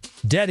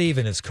 Dead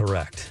even is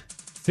correct.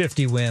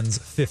 50 wins,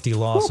 50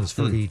 losses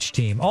for each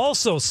team.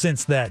 Also,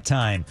 since that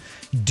time,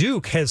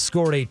 Duke has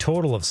scored a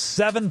total of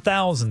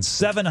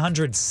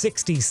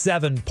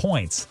 7,767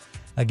 points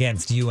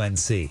against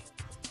UNC.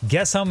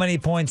 Guess how many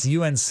points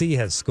UNC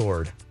has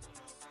scored?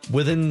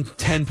 Within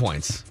 10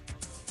 points.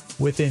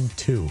 Within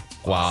 2.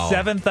 Wow.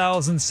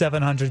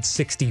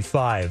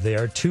 7,765. They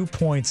are 2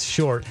 points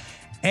short.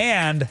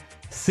 And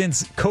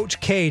since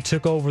Coach K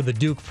took over the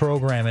Duke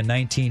program in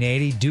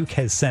 1980, Duke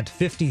has sent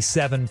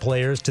 57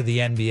 players to the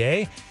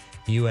NBA.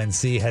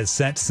 UNC has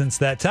sent, since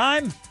that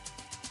time,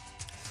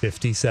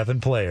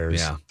 57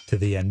 players to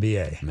the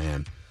NBA.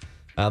 Man.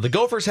 The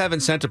Gophers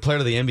haven't sent a player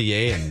to the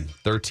NBA in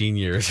 13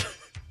 years.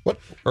 What?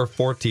 Or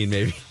 14,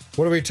 maybe.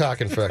 What are we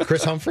talking for?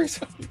 Chris Humphries?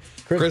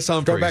 Chris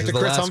Humphries. Go back to the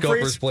Chris last Humphries.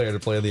 Gophers player to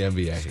play in the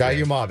NBA. Sky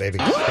Yuma, baby.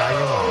 Sky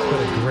Yuma. What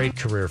a great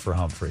career for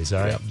Humphries.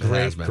 All right.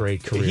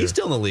 Great career. He's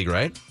still in the league,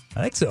 right?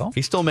 I think so.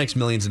 He still makes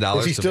millions of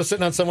dollars. Is he still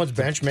sitting on someone's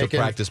bench to making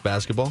practice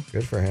basketball?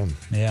 Good for him.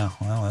 Yeah,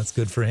 well, that's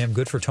good for him.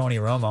 Good for Tony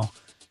Romo.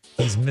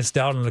 He's missed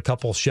out on a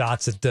couple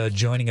shots at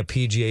joining a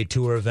PGA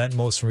Tour event,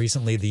 most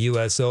recently the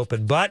U.S.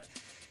 Open. But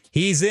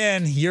he's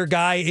in. Your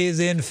guy is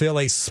in, Phil.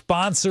 A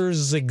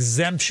sponsor's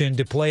exemption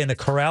to play in the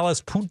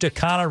Corrales Punta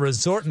Cana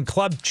Resort and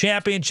Club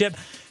Championship,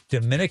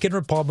 Dominican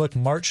Republic,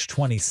 March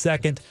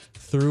 22nd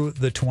through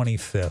the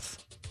 25th.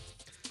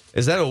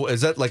 Is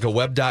that like a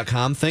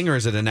web.com thing, or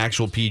is it an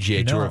actual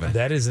PGA Tour event?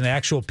 That is an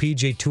actual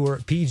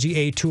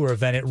PGA Tour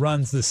event. It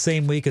runs the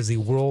same week as the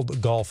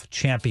World Golf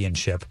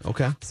Championship.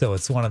 Okay. So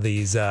it's one of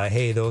these,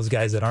 hey, those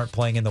guys that aren't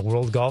playing in the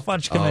World Golf, why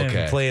don't you come in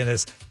and play in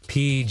this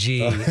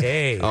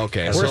PGA?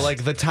 Okay. So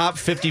like the top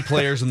 50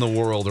 players in the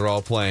world are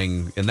all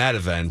playing in that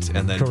event.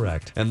 And then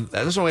correct. And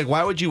that's like,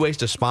 why would you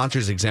waste a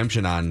sponsor's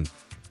exemption on,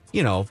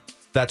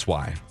 that's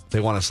why. They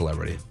want a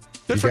celebrity.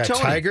 Good you for got Tony.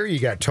 Tiger, you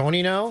got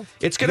Tony now.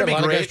 It's going to be a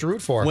lot great of guys to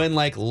root for. when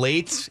like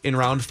late in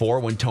round 4,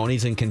 when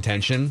Tony's in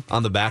contention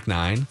on the back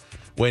 9,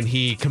 when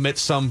he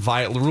commits some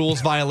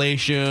rules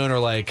violation or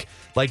like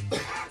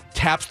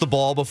taps the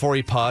ball before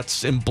he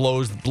putts and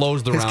blows the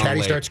round. His caddy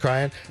late. starts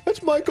crying.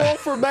 That's my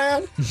golfer,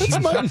 man. That's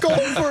my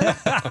golfer.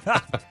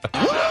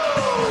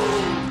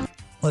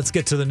 Let's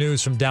get to the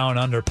news from down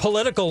under.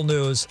 Political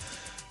news.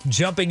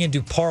 Jumping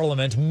into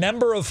Parliament.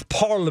 Member of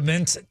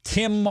Parliament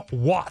Tim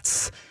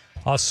Watts,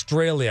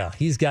 Australia.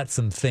 He's got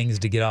some things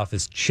to get off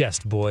his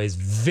chest, boys.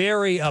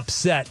 Very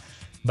upset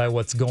by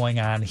what's going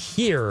on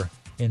here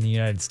in the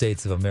United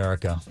States of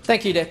America.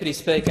 Thank you, Deputy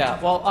Speaker.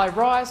 Well, I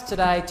rise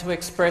today to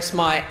express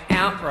my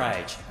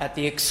outrage at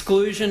the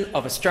exclusion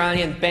of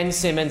Australian Ben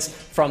Simmons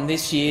from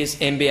this year's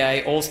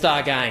NBA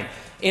All-Star Game.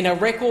 In a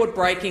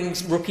record-breaking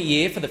rookie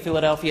year for the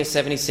Philadelphia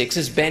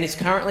 76ers, Ben is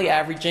currently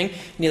averaging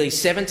nearly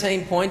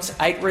 17 points,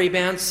 8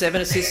 rebounds, 7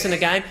 assists in a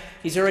game.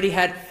 He's already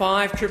had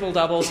 5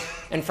 triple-doubles,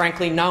 and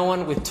frankly, no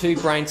one with 2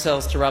 brain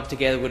cells to rub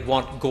together would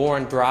want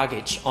Goran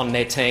Dragic on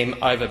their team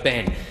over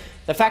Ben.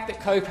 The fact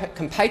that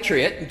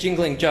compatriot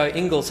Jingling Joe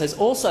Ingles has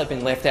also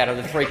been left out of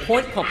the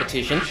three-point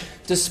competition,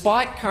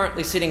 despite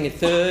currently sitting in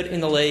third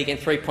in the league in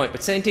three-point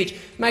percentage,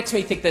 makes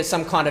me think there's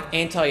some kind of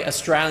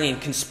anti-Australian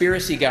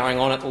conspiracy going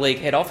on at the league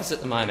head office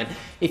at the moment.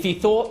 If you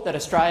thought that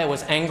Australia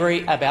was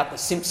angry about the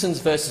Simpsons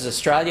versus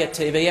Australia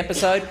TV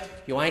episode,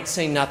 you ain't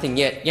seen nothing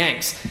yet,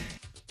 Yanks.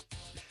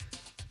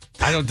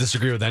 I don't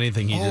disagree with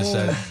anything he just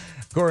said.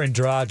 Goran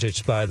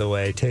Dragic, by the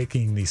way,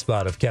 taking the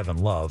spot of Kevin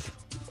Love.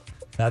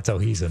 That's how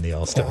he's in the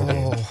All-Star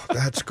game. Oh,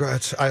 that's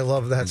great. I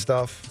love that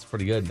stuff. It's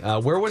pretty good.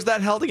 Where was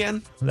that held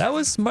again? That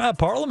was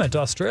Parliament,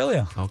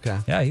 Australia. Okay.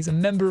 Yeah, he's a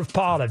member of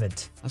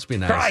Parliament. Must be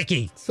nice.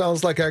 Crikey.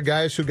 Sounds like our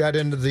guys who got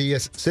into the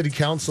city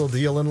council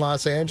deal in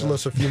Los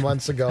Angeles a few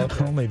months ago.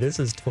 Only this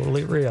is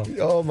totally real.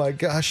 Oh, my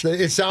gosh.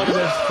 It sounded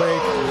as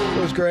fake.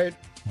 It was great.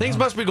 Things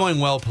must be going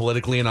well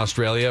politically in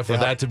Australia for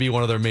that to be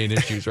one of their main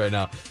issues right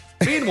now.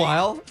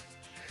 Meanwhile,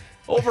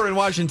 over in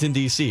Washington,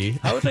 D.C.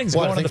 How are things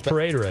going in the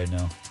parade right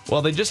now?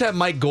 Well, they just have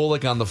Mike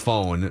Golick on the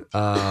phone.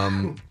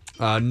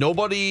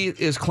 Nobody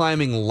is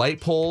climbing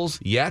light poles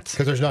yet.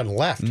 Because there's none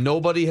left.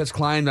 Nobody has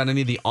climbed on any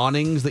of the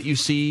awnings that you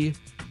see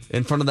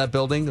in front of that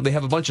building. They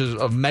have a bunch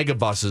of mega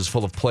buses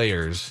full of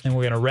players. And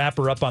we're going to wrap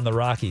her up on the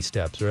Rocky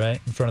Steps,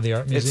 right? In front of the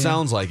art museum? It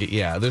sounds like it,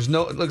 yeah. It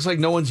looks like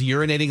no one's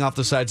urinating off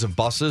the sides of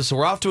buses, so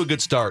we're off to a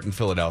good start in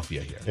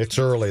Philadelphia here. It's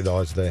early, though,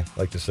 as they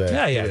like to say.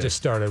 Yeah, it just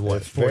started,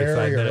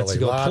 45 minutes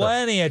ago.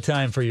 Plenty of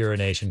time for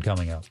urination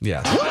coming up.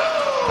 Yeah.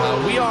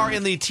 We are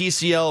in the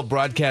TCL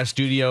broadcast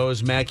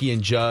studios, Mackie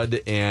and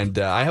Judd, and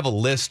I have a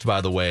list, by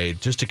the way,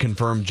 just to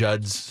confirm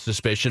Judd's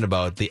suspicion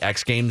about the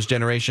X Games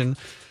generation.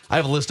 I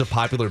have a list of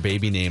popular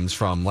baby names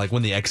from like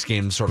when the X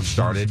Games sort of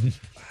started.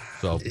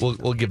 So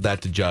we'll give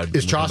that to Judd.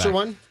 Is Chaucer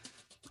one?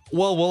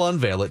 Well, we'll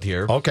unveil it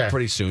here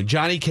pretty soon.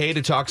 Johnny K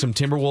to talk some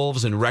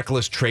Timberwolves and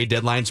reckless trade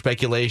deadline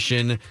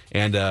speculation.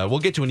 And we'll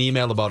get to an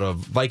email about a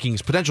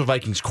potential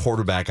Vikings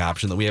quarterback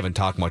option that we haven't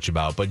talked much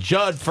about. But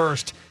Judd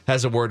first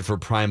has a word for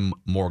prime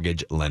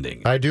mortgage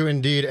lending. I do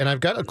indeed. And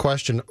I've got a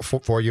question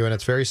for you, and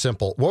it's very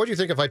simple. What would you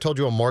think if I told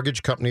you a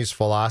mortgage company's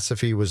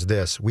philosophy was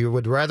this? We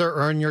would rather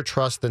earn your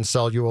trust than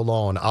sell you a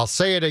loan. I'll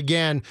say it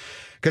again,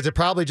 because it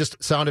probably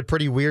just sounded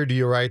pretty weird to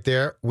you right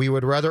there. We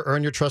would rather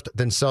earn your trust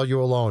than sell you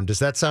a loan. Does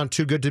that sound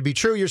too good to be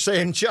true? You're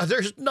saying,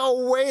 there's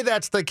no way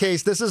that's the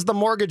case. This is the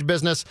mortgage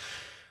business.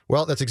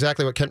 Well, that's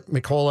exactly what Kent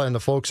McCullough and the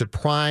folks at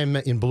Prime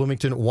in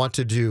Bloomington want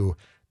to do.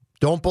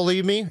 Don't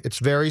believe me? It's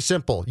very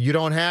simple. You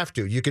don't have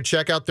to. You could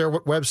check out their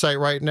website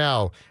right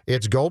now.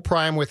 It's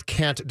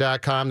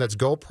goprimewithkent.com. That's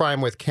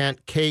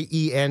goprimewithkent,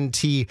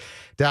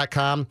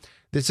 Kent.com.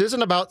 This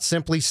isn't about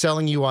simply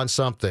selling you on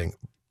something.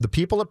 The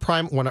people at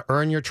Prime want to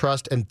earn your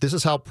trust, and this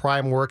is how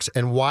Prime works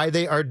and why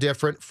they are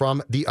different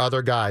from the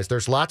other guys.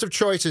 There's lots of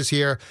choices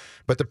here,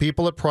 but the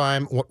people at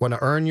Prime want to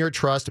earn your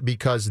trust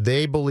because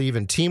they believe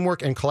in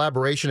teamwork and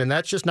collaboration, and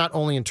that's just not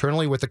only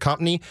internally with the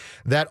company,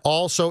 that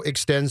also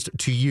extends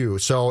to you.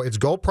 So it's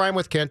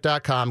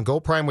goprimewithkent.com,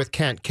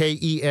 goprimewithkent,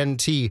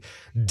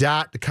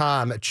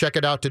 Kent.com. Check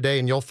it out today,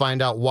 and you'll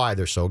find out why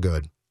they're so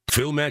good.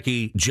 Phil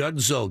Mackey, Judd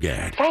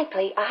Zulgad.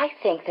 Frankly, I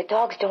think that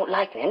dogs don't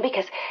like men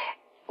because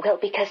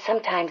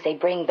sometimes they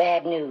bring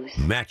bad news.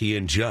 Mackey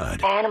and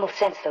Judd. Animals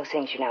sense those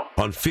things, you know.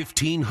 On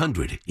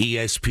 1500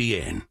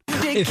 ESPN.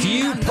 If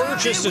you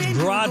purchased a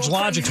Garage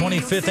Logic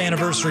 25th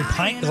anniversary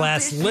pint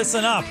glass,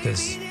 listen up,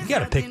 because you got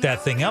to pick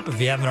that thing up if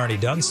you haven't already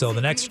done so.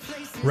 The next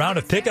round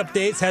of pickup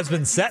dates has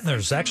been set, and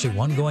there's actually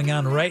one going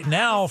on right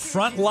now.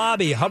 Front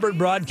lobby, Hubbard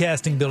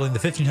Broadcasting Building, the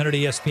 1500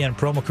 ESPN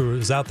promo crew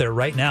is out there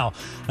right now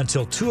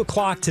until 2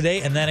 o'clock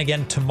today, and then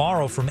again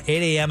tomorrow from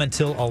 8 a.m.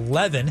 until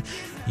 11.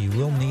 You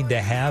will need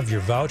to have your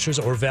vouchers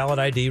or valid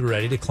ID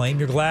ready to claim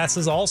your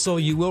glasses. Also,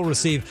 you will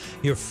receive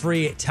your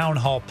free Town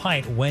Hall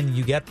pint when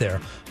you get there.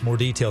 More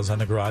details on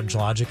the Garage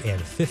Logic and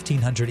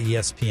 1500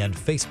 ESPN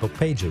Facebook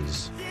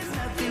pages.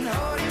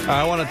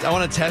 I want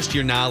to test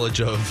your knowledge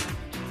of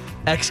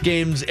X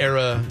Games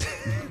era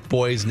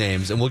boys'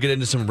 names, and we'll get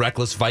into some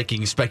reckless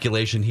Viking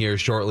speculation here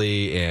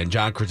shortly, and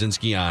John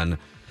Krasinski on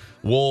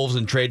Wolves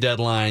and trade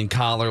deadline.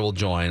 Collar will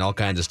join, all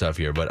kinds of stuff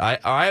here. But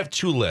I have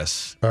two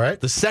lists. All right.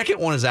 The second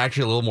one is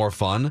actually a little more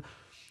fun.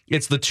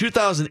 It's the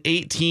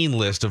 2018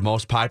 list of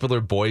most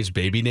popular boys'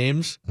 baby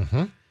names.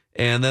 Mm-hmm.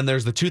 And then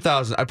there's the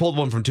 2000. I pulled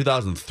one from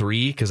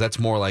 2003 because that's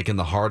more like in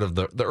the heart of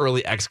the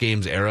early X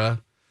Games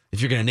era.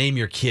 If you're going to name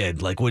your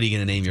kid, like, what are you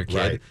going to name your kid?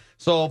 Right.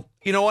 So,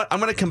 you know what?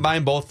 I'm going to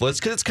combine both lists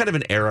because it's kind of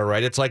an era,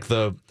 right? It's like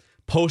the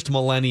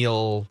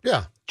post-millennial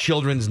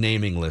children's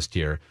naming list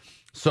here.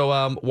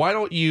 So why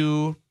don't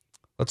you...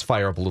 Let's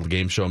fire up a little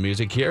game show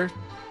music here.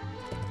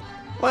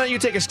 Why don't you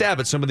take a stab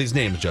at some of these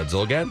names, Judd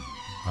Zulgad?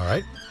 All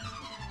right.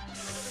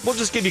 We'll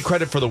just give you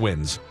credit for the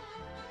wins.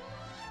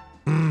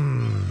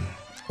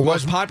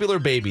 Most popular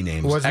baby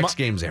names, X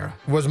Games era.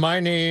 Was my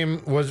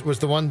name, was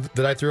the one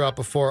that I threw out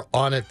before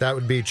on it, that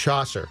would be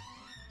Chaucer.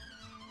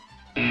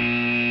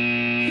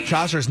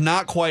 Chaucer's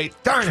not quite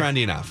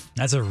trendy enough.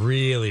 That's a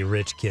really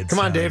rich kid. Come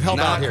on, Dave, help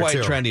out here, Not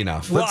too. quite trendy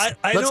enough. Well,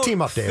 let's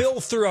team up, Dave.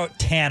 Phil threw out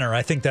Tanner.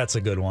 I think that's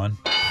a good one.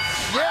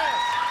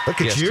 Look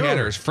at you.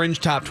 Tanner's Fringe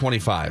Top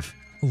 25.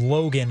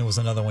 Logan was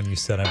another one you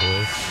said, I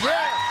believe.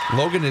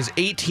 Logan is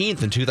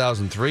 18th in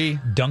 2003.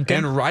 Duncan?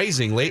 And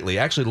rising lately.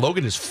 Actually,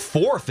 Logan is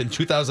 4th in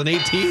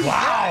 2018.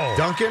 Wow.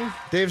 Duncan,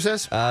 Dave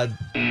says? How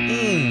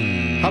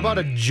about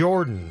a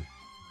Jordan?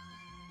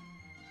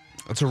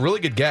 That's a really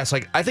good guess.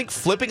 Like, I think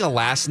flipping a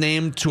last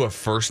name to a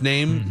first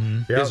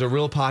name is a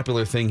real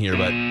popular thing here,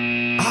 but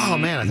oh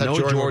man, I thought no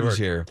Jordan Jordans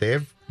here.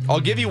 Dave? I'll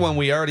give you one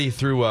we already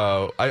threw.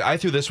 I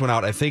threw this one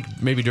out, I think,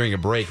 maybe during a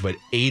break, but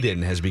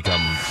Aiden has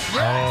become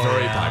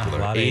very popular.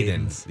 A lot of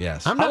Aiden, Aidens.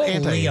 yes. I'm How not about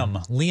anti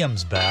Liam?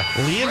 Liam's back.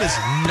 Liam is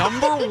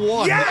number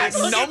one. Yes!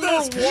 Number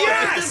Look one.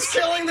 at this. Yes!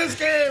 You're killing this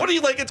game. What are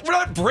you like? We're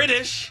not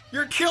British.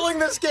 You're killing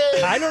this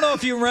game. I don't know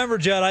if you remember,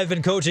 Judd. I've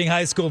been coaching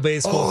high school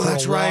baseball for a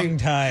long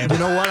time. You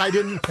know what? I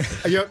didn't.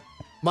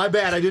 My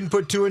bad. I didn't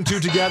put 2 and 2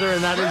 together,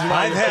 and that is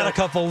why I've had a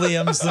couple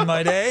Liams in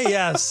my day.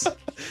 Yes.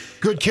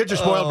 Good kids or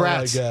spoiled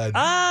brats. My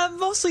God.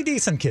 Mostly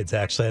decent kids,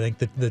 actually. I think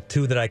the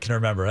two that I can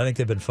remember. I think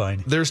they've been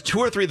fine. There's 2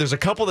 or 3. There's a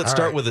couple that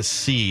start with a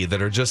C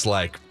that are just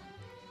like,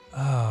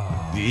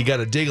 you got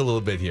to dig a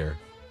little bit here.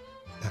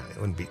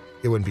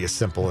 It wouldn't be as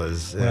simple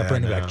as. We're not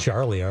bringing back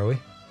Charlie, are we?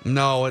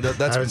 No,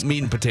 that's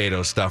meat and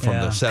potato stuff from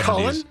the 70s.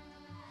 Cullen?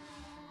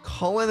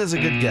 Cullen is a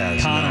good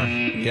guess. Connor.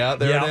 No. Yeah,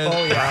 there it is.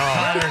 Oh,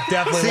 yeah. Connor.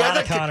 Definitely a lot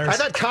of Connors. I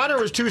thought Connor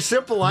was too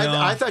simple.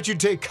 I thought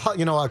you'd take,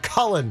 a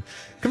Cullen.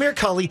 Come here,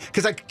 Cully,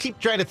 because I keep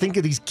trying to think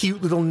of these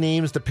cute little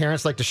names the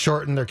parents like to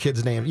shorten their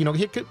kids' names.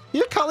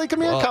 Here, Cully,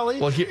 come here,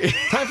 Cully. Well,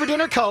 Time for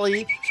dinner,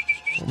 Cully.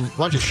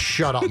 Why don't you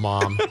shut up,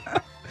 Mom?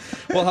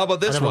 Well, how about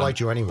this I never one? liked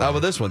you anyway. How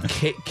about this one?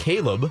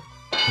 Caleb.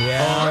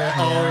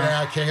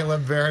 Yeah.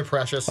 Caleb, very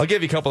precious. I'll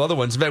give you a couple other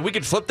ones. Man, we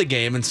could flip the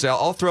game and say,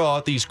 I'll throw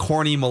out these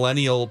corny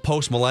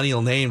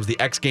post-millennial names, the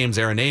X Games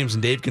era names,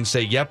 and Dave can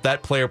say, yep,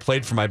 that player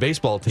played for my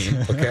baseball team.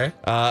 Okay.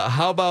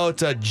 How about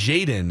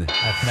Jaden?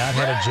 I've not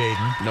had a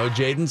Jaden. No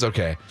Jadens?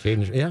 Okay.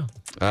 Jaden,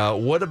 yeah.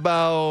 What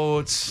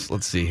about,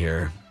 let's see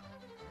here.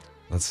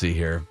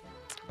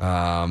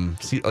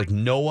 Like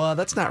Noah,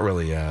 that's not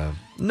really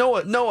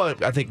Noah,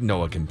 I think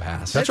Noah can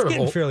pass. That's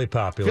getting fairly I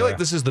popular. feel like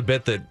this is the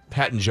bit that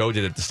Pat and Joe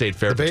did at the State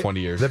Fair for 20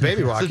 years. The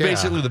baby walk, This is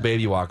basically the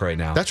baby walk right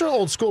now. That's real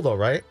old school, though,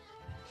 right?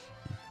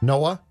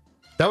 Noah?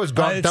 That was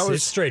gone.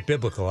 It's straight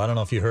biblical. I don't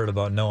know if you heard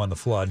about Noah and the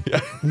flood.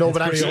 No, It's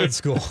but I'm pretty saying old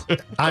school.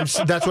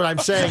 That's what I'm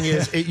saying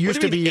is it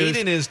used to be used.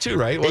 Aiden is too,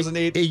 right? Wasn't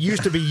Aiden? It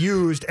used to be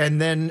used, and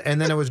then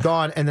it was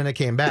gone, and then it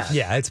came back.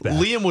 Yeah, it's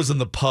bad. Liam was in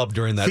the pub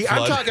during that See,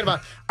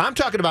 flood. I'm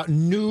talking about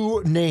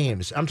new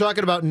names. I'm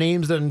talking about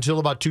names that until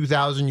about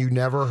 2000 you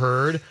never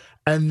heard,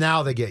 and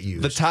now they get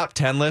used. The top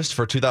 10 list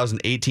for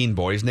 2018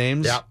 boys'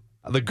 names. Yeah.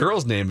 The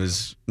girls' name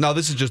is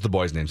this is just the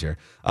boys' names here.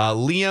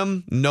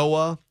 Liam,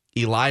 Noah,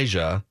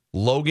 Elijah,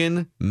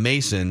 Logan,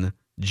 Mason,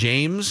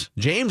 James.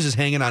 James is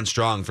hanging on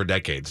strong for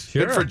decades.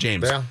 Sure. Good for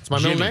James. Yeah, it's my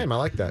middle Jimmy. name. I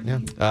like that. Yeah.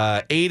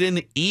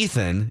 Aiden,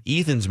 Ethan.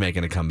 Ethan's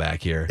making a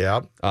comeback here.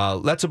 Yep.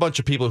 That's a bunch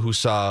of people who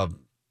saw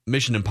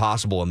Mission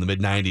Impossible in the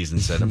mid-90s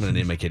and said, I'm going to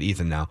name my kid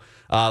Ethan now.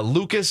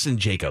 Lucas and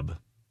Jacob.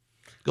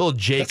 Good old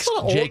Jake. That's a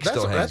little Jake old.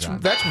 still hangs on.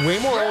 That's way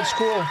more old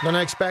school than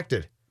I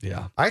expected.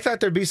 Yeah. I thought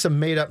there'd be some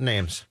made up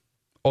names.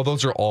 Oh,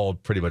 those are all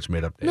pretty much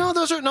made up names.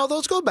 Those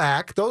go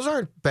back. Those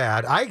aren't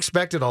bad. I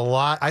expected a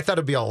lot. I thought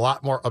it'd be a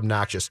lot more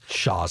obnoxious.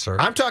 Chaucer.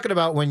 I'm talking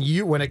about when a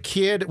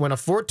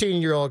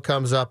 14-year-old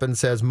comes up and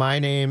says, my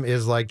name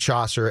is like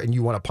Chaucer, and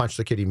you want to punch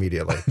the kid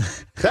immediately.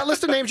 That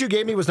list of names you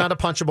gave me was not a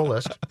punchable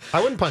list.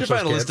 I wouldn't punch Should those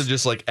find a list kids. of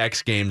just like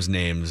X Games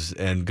names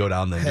and go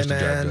down there Hey, just to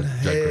man.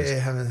 drive crazy.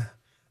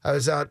 I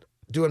was out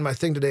doing my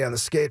thing today on the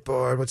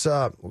skateboard. What's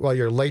up? Well,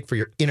 you're late for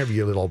your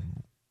interview, little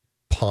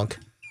punk.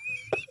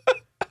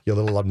 You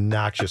little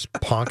obnoxious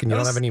punk, and you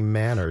don't have any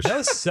manners. That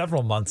was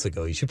several months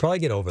ago. You should probably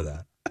get over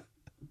that.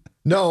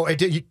 No, it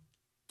did.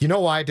 You know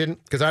why I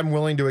didn't? Because I'm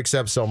willing to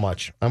accept so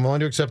much. I'm willing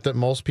to accept that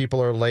most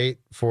people are late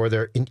for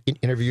their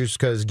interviews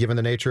because, given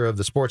the nature of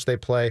the sports they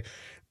play,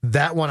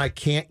 that one I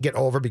can't get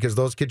over because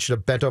those kids should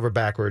have bent over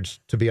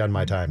backwards to be on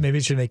my time. Maybe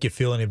it should make you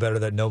feel any better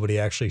that nobody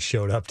actually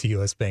showed up to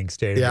U.S. Bank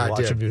Stadium to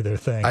watch them do their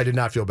thing. I did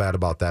not feel bad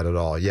about that at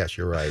all. Yes,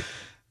 you're right.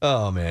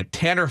 Oh, man.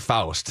 Tanner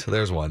Faust.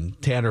 There's one.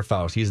 Tanner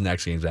Faust. He's an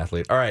X Games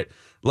athlete. All right.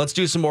 Let's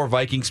do some more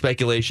Viking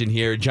speculation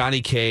here.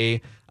 Johnny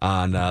K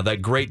on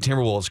that great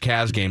Timberwolves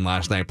Cavs game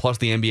last night, plus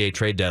the NBA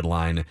trade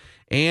deadline,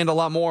 and a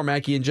lot more.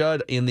 Mackie and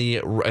Judd in the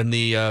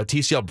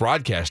TCL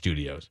broadcast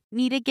studios.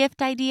 Need a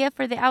gift idea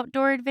for the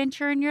outdoor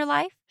adventure in your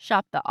life?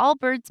 Shop the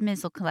Allbirds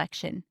Mizzle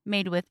Collection,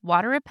 made with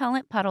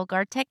water-repellent puddle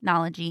guard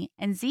technology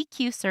and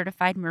ZQ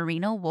certified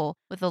merino wool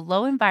with a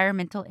low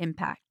environmental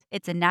impact.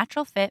 It's a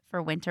natural fit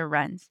for winter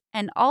runs.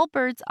 And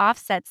Allbirds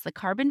offsets the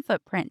carbon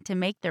footprint to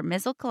make their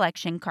Mizzle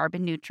collection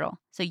carbon neutral,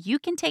 so you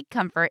can take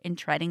comfort in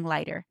treading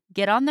lighter.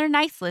 Get on their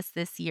nice list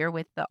this year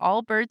with the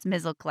Allbirds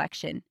Mizzle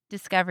collection.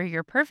 Discover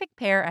your perfect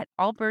pair at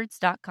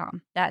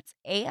allbirds.com. That's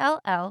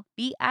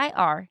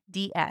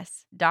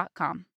ALLBIRDS.com.